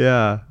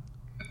 Yeah.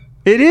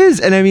 It is.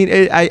 And I mean,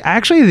 I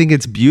actually think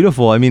it's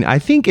beautiful. I mean, I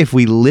think if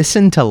we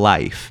listen to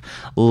life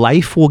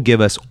will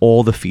give us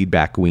all the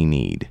feedback we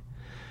need.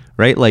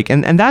 Right? Like,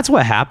 and that's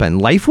what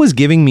happened. Life was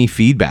giving me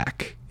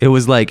feedback. It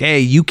was like, hey,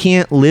 you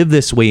can't live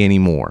this way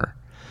anymore.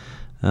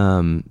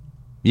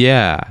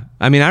 Yeah.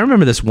 I mean, I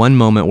remember this one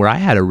moment where I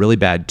had a really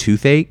bad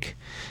toothache,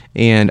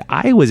 and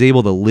I was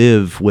able to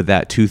live with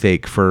that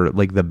toothache for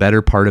like the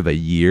better part of a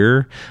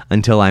year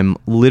until I'm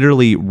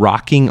literally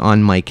rocking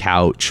on my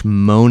couch,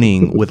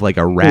 moaning with like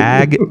a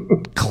rag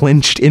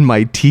clenched in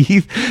my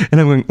teeth. And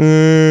I'm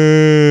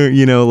going,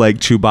 you know, like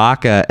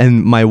Chewbacca.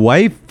 And my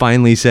wife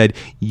finally said,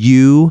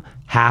 you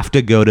have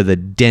to go to the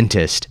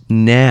dentist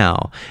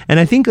now. And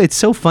I think it's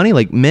so funny,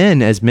 like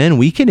as men,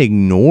 we can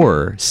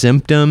ignore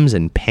symptoms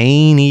and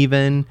pain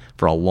even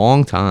for a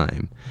long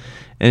time.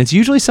 And it's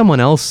usually someone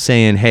else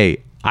saying,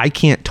 hey, I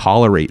can't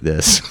tolerate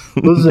this.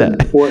 Listen,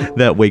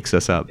 that wakes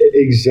us up.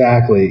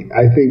 Exactly.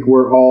 I think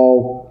we're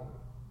all,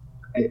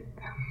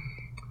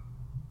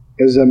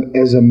 as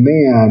a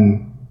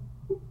man,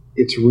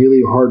 it's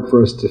really hard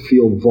for us to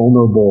feel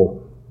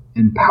vulnerable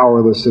and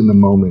powerless in the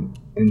moment.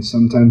 And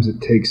sometimes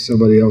it takes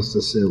somebody else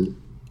to say,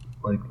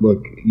 like,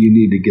 look, you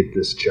need to get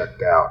this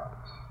checked out.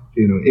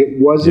 You know, it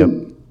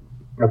wasn't,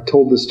 I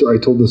told this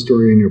story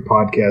in your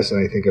podcast,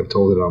 and I think I've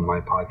told it on my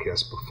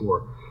podcast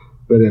before.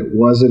 But it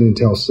wasn't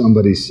until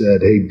somebody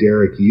said, hey,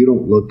 Derek, you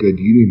don't look good.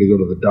 You need to go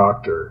to the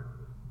doctor.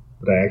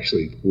 That I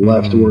actually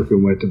left work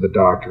and went to the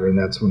doctor. And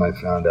that's when I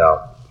found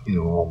out, you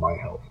know, all my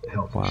health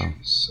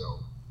issues. So,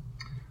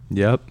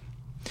 yep.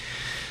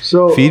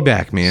 So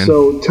feedback, man.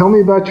 So tell me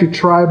about your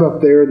tribe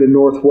up there in the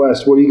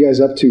Northwest. What are you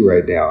guys up to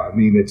right now? I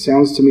mean, it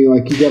sounds to me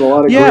like you got a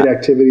lot of great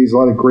activities, a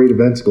lot of great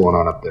events going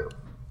on up there.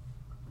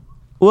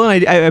 Well,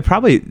 I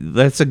probably,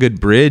 that's a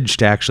good bridge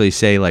to actually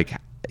say, like,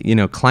 you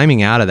know,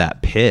 climbing out of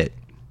that pit,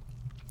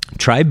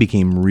 tribe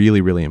became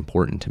really, really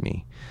important to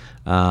me,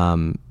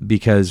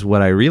 because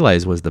what I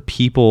realized was the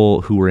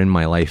people who were in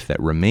my life that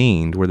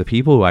remained were the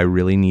people who I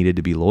really needed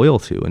to be loyal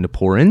to and to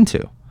pour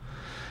into.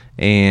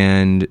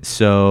 And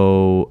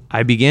so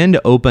I began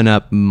to open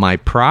up my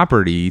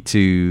property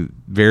to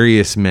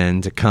various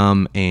men to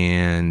come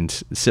and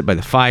sit by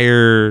the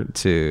fire,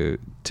 to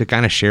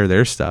kind of share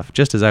their stuff,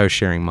 just as I was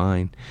sharing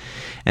mine.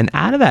 And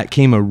out of that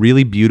came a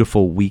really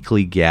beautiful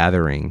weekly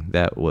gathering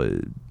that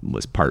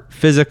was part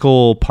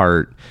physical,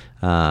 part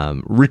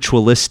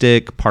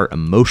ritualistic, part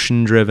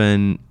emotion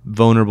driven,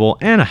 vulnerable,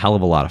 and a hell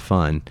of a lot of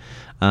fun.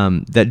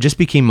 That just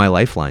became my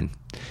lifeline.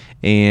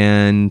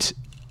 And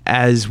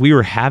as we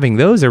were having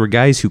those, there were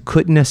guys who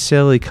couldn't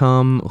necessarily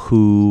come,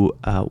 who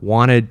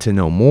wanted to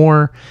know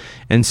more.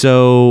 And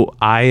so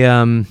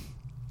I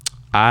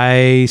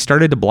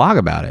started to blog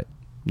about it,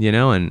 you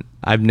know, and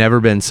I've never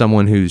been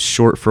someone who's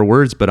short for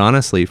words, but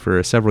honestly, for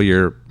a several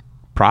year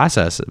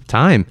process of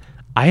time,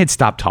 I had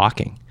stopped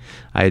talking.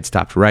 I had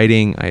stopped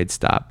writing. I had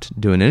stopped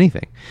doing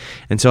anything.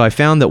 And so I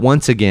found that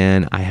once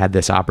again, I had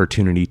this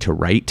opportunity to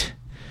write.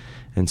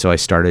 And so I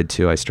started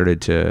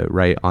to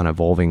write on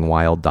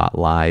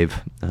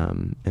evolvingwylde.live,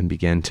 and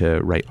began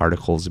to write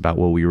articles about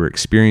what we were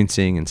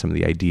experiencing and some of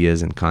the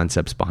ideas and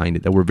concepts behind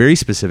it that were very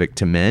specific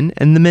to men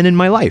and the men in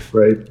my life.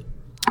 Right.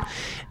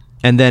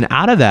 And then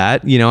out of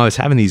that, you know, I was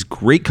having these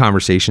great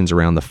conversations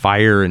around the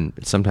fire and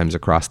sometimes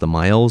across the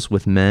miles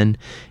with men.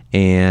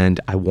 And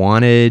I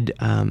wanted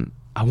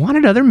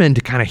other men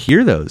to kind of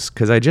hear those,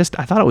 because I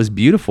thought it was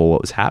beautiful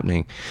what was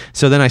happening.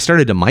 So then I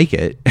started to mic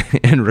it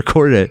and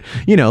record it,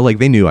 you know, like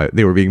they knew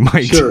they were being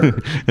mic'd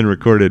and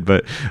recorded,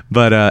 but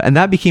and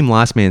that became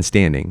Last Man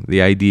Standing.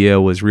 The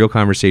idea was real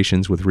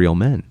conversations with real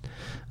men.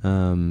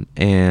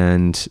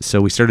 And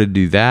so we started to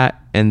do that.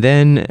 And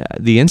then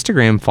the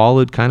Instagram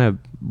followed kind of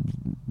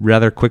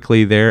rather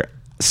quickly there.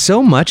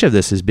 So much of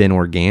this has been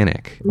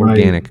organic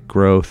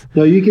growth.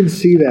 No, you can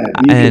see that.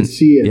 You can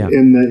see it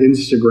in the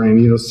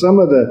Instagram. You know, some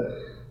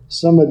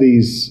of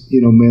these,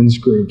 you know, men's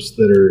groups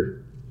that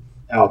are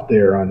out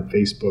there on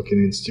Facebook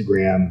and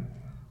Instagram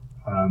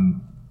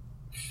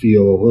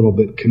feel a little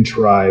bit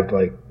contrived,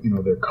 like, you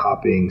know, they're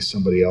copying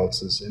somebody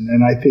else's,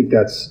 and I think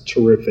that's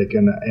terrific,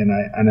 and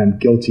I'm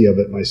guilty of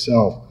it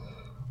myself.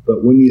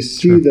 But when you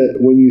see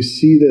when you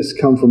see this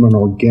come from an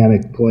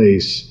organic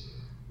place,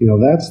 you know,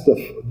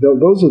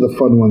 those are the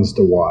fun ones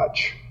to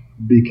watch,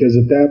 because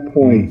at that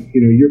point,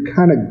 you know, you're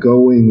kind of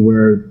going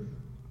where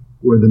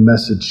the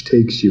message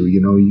takes you.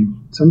 You know,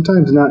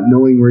 sometimes not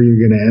knowing where you're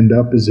going to end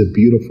up is a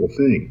beautiful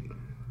thing.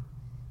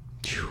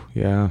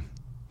 Yeah.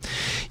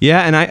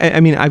 Yeah, and I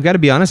mean, I've got to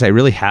be honest, I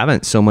really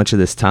haven't so much of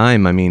this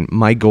time. I mean,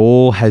 my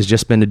goal has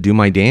just been to do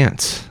my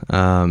dance,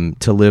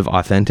 to live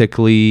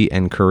authentically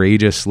and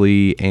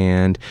courageously,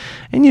 and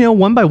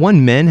one by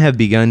one, men have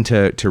begun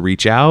to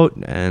reach out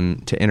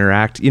and to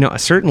interact.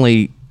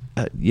 Certainly,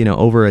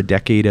 over a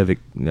decade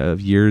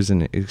of years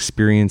and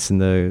experience in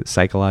the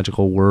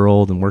psychological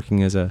world and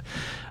working as a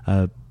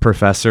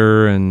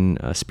professor and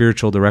a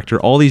spiritual director,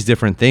 all these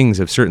different things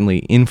have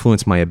certainly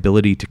influenced my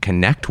ability to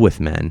connect with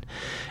men.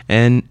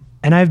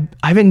 And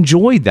I've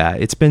enjoyed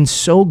that. It's been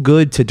so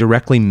good to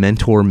directly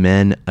mentor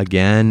men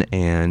again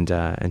and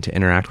to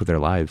interact with their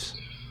lives.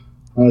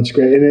 Oh, it's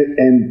great.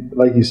 And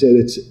like you said,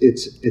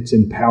 it's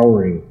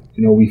empowering.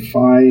 We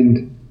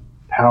find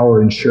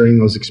power in sharing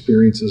those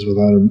experiences with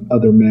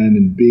other men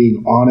and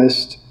being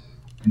honest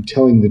and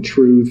telling the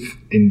truth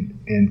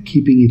and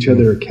keeping each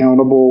other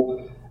accountable.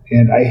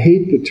 And I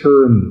hate the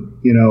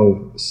term,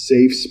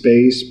 safe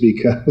space,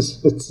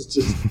 because it's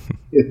just,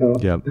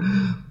 Yep.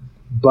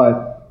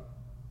 But,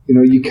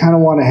 you kind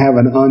of want to have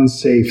an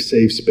unsafe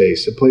safe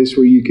space, a place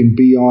where you can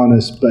be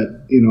honest,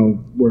 but,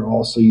 where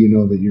also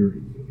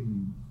that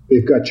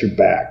they've got your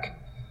back,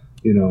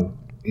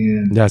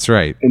 and that's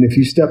right. And if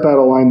you step out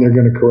of line, they're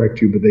going to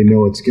correct you, but they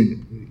know it's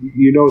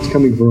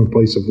coming from a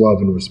place of love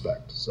and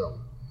respect. So,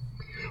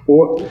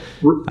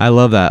 I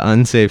love that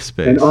unsafe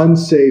space, an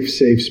unsafe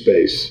safe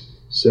space.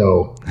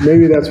 So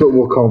maybe that's what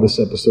we'll call this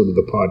episode of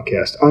the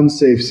podcast,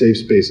 Unsafe Safe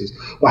Spaces.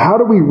 Well, how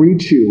do we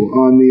reach you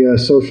on the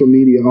social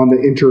media, on the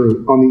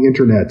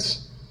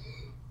internets?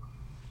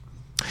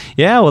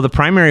 Yeah, well, the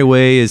primary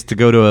way is to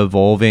go to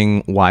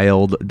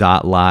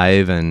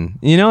evolvingwylde.live. And,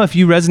 if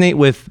you resonate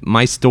with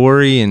my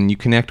story and you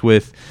connect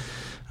with,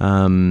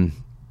 the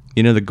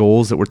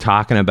goals that we're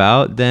talking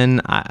about,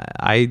 then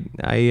I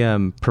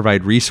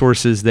provide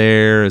resources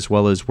there, as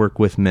well as work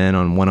with men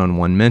on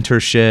one-on-one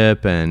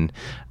mentorship. And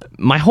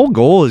my whole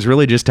goal is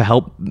really just to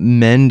help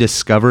men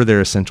discover their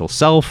essential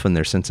self and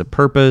their sense of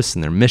purpose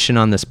and their mission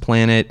on this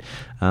planet,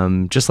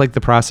 just like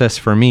the process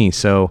for me.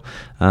 So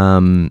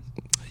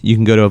you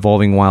can go to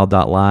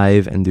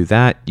evolvingwylde.live and do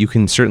that. You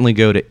can certainly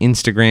go to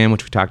Instagram,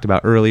 which we talked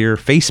about earlier.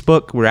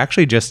 Facebook, we're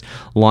actually just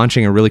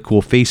launching a really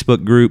cool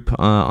Facebook group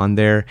on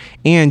there.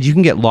 And you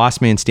can get Lost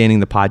Man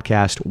Standing, the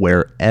podcast,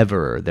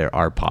 wherever there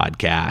are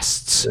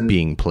podcasts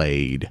being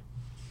played.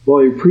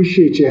 Well, I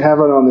appreciate you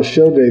having on the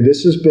show today.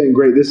 This has been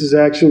great. This is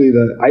actually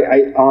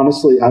I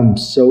honestly, I'm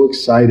so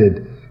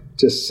excited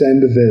to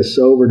send this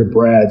over to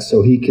Brad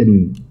so he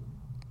can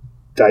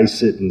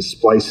dice it and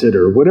splice it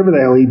or whatever the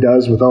hell he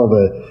does with all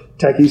the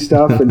techie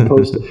stuff and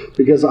post it,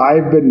 because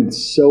I've been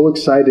so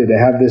excited to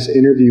have this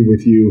interview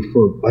with you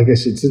for, like I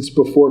said, since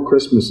before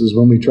Christmas is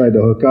when we tried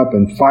to hook up.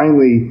 And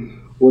finally,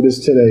 what is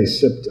today?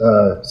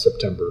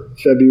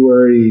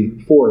 February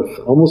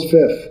 4th, almost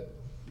 5th.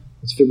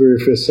 It's February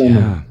 5th Sunday.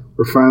 Yeah.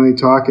 We're finally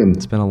talking.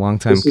 It's been a long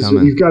time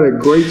coming. You've got a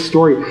great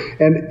story.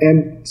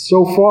 And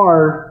so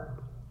far,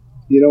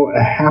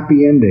 a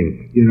happy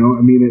ending.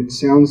 I mean, it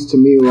sounds to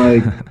me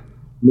like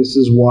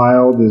Mrs.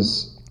 Wylde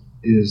is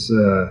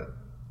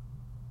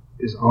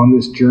on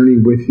this journey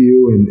with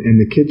you, and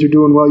the kids are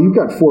doing well. You've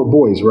got 4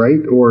 boys,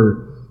 right?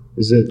 Or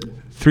is it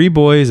 3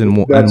 boys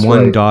and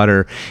one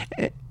daughter?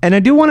 And I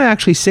do want to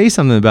actually say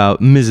something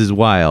about Mrs.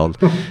 Wylde.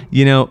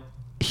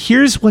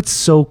 Here's what's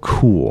so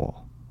cool.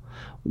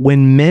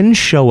 When men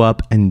show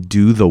up and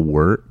do the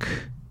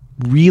work,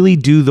 really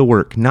do the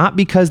work, not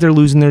because they're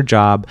losing their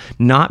job,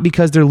 not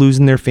because they're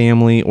losing their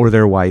family or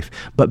their wife,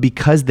 but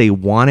because they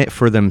want it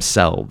for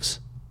themselves.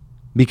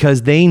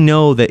 Because they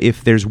know that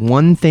if there's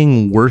one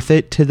thing worth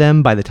it to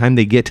them by the time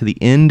they get to the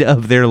end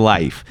of their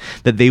life,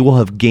 that they will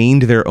have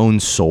gained their own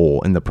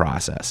soul in the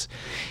process.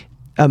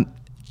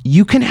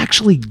 You can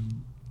actually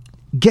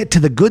get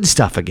to the good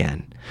stuff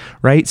again,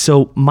 right?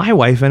 So my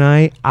wife and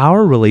I,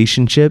 our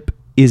relationship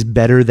is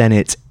better than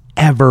it's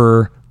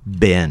ever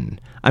been.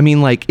 I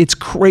mean, it's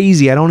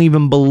crazy. I don't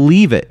even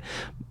believe it.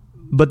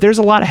 But there's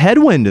a lot of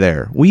headwind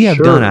there. We have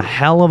done a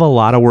hell of a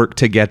lot of work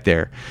to get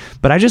there.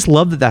 But I just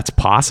love that that's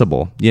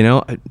possible.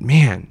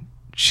 Man,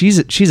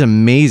 she's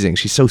amazing.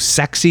 She's so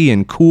sexy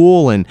and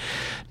cool. And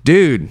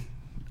dude,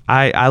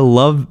 I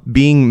love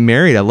being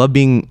married. I love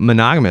being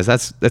monogamous.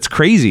 That's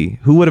crazy.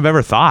 Who would have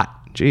ever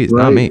thought? Jeez,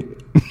 right. Not me.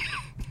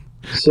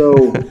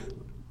 So,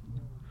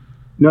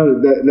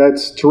 no,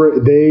 that's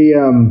terrific.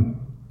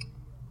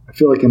 I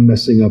feel like I'm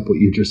messing up what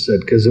you just said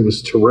because it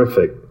was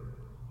terrific.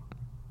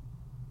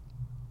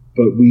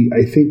 But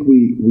I think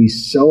we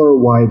sell our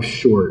wives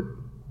short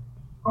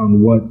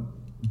on what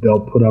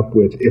they'll put up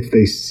with if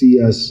they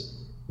see us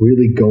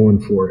really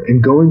going for it,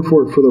 and going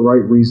for it for the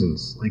right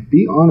reasons.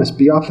 Be honest,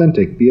 be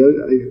authentic,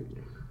 do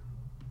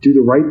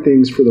the right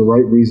things for the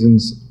right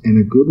reasons, and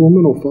a good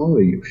woman will follow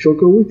you. She'll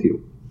go with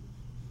you.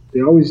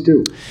 They always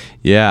do.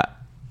 Yeah.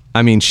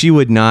 I mean, she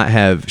would not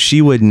have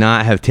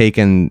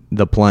taken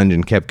the plunge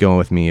and kept going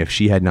with me if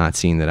she had not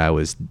seen that I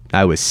was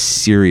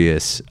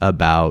serious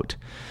about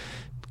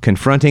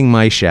confronting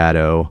my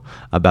shadow,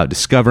 about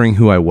discovering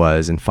who I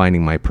was and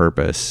finding my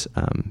purpose.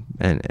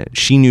 and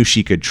she knew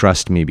she could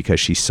trust me because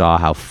she saw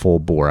how full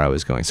bore I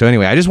was going. So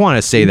anyway, I just want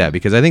to say that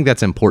because I think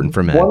that's important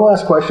for men. One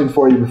last question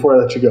for you before I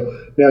let you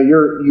go. Now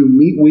you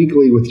meet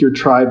weekly with your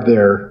tribe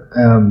there,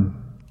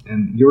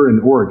 and you're in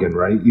Oregon,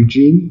 right,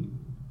 Eugene?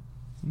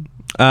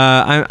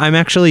 I'm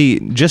actually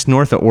just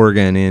north of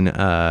Oregon,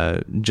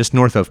 just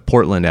north of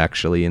Portland,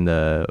 actually, in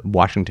the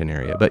Washington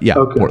area. But yeah,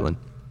 okay. Portland.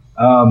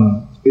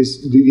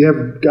 Do you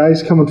have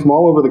guys coming from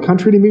all over the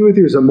country to meet with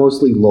you, or is it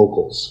mostly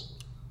locals?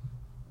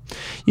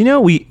 You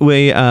know, we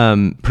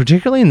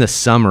particularly in the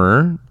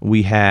summer,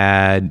 we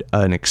had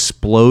an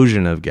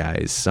explosion of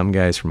guys, some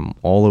guys from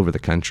all over the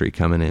country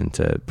coming in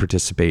to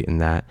participate in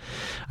that.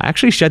 I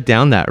actually shut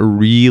down that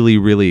really,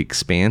 really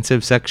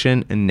expansive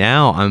section, and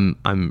now I'm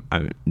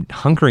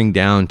hunkering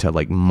down to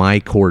like my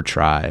core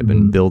tribe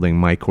and building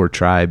my core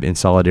tribe in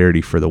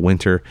solidarity for the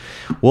winter.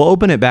 We'll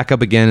open it back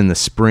up again in the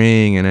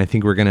spring, and I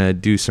think we're gonna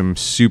do some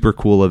super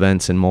cool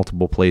events in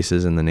multiple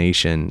places in the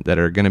nation that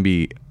are gonna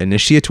be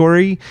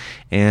initiatory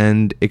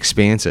and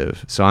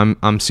expansive. So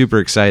I'm super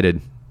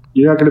excited.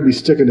 You're not going to be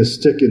sticking a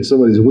stick in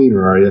somebody's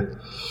wiener, are you?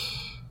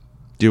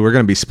 Dude, we're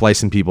going to be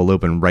splicing people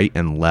open right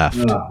and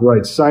left.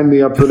 Right. Sign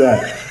me up for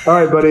that. All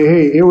right, buddy.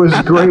 Hey, it was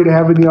great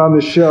having you on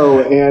the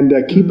show, and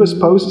keep us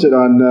posted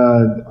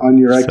on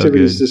your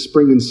activities this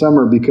spring and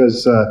summer,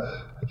 because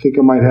I think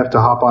I might have to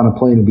hop on a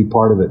plane and be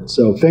part of it.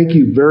 So thank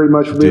you very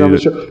much for being on the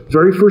show.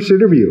 Very first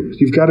interview.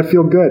 You've got to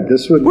feel good.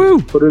 This would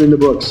put it in the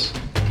books.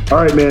 All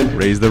right, man.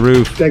 Raise the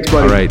roof. Thanks,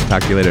 buddy. All right.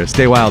 Talk to you later.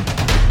 Stay wild.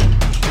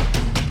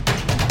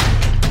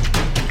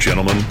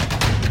 Gentlemen,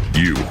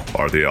 you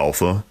are the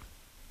Alpha,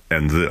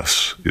 and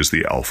this is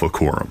the Alpha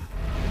Quorum.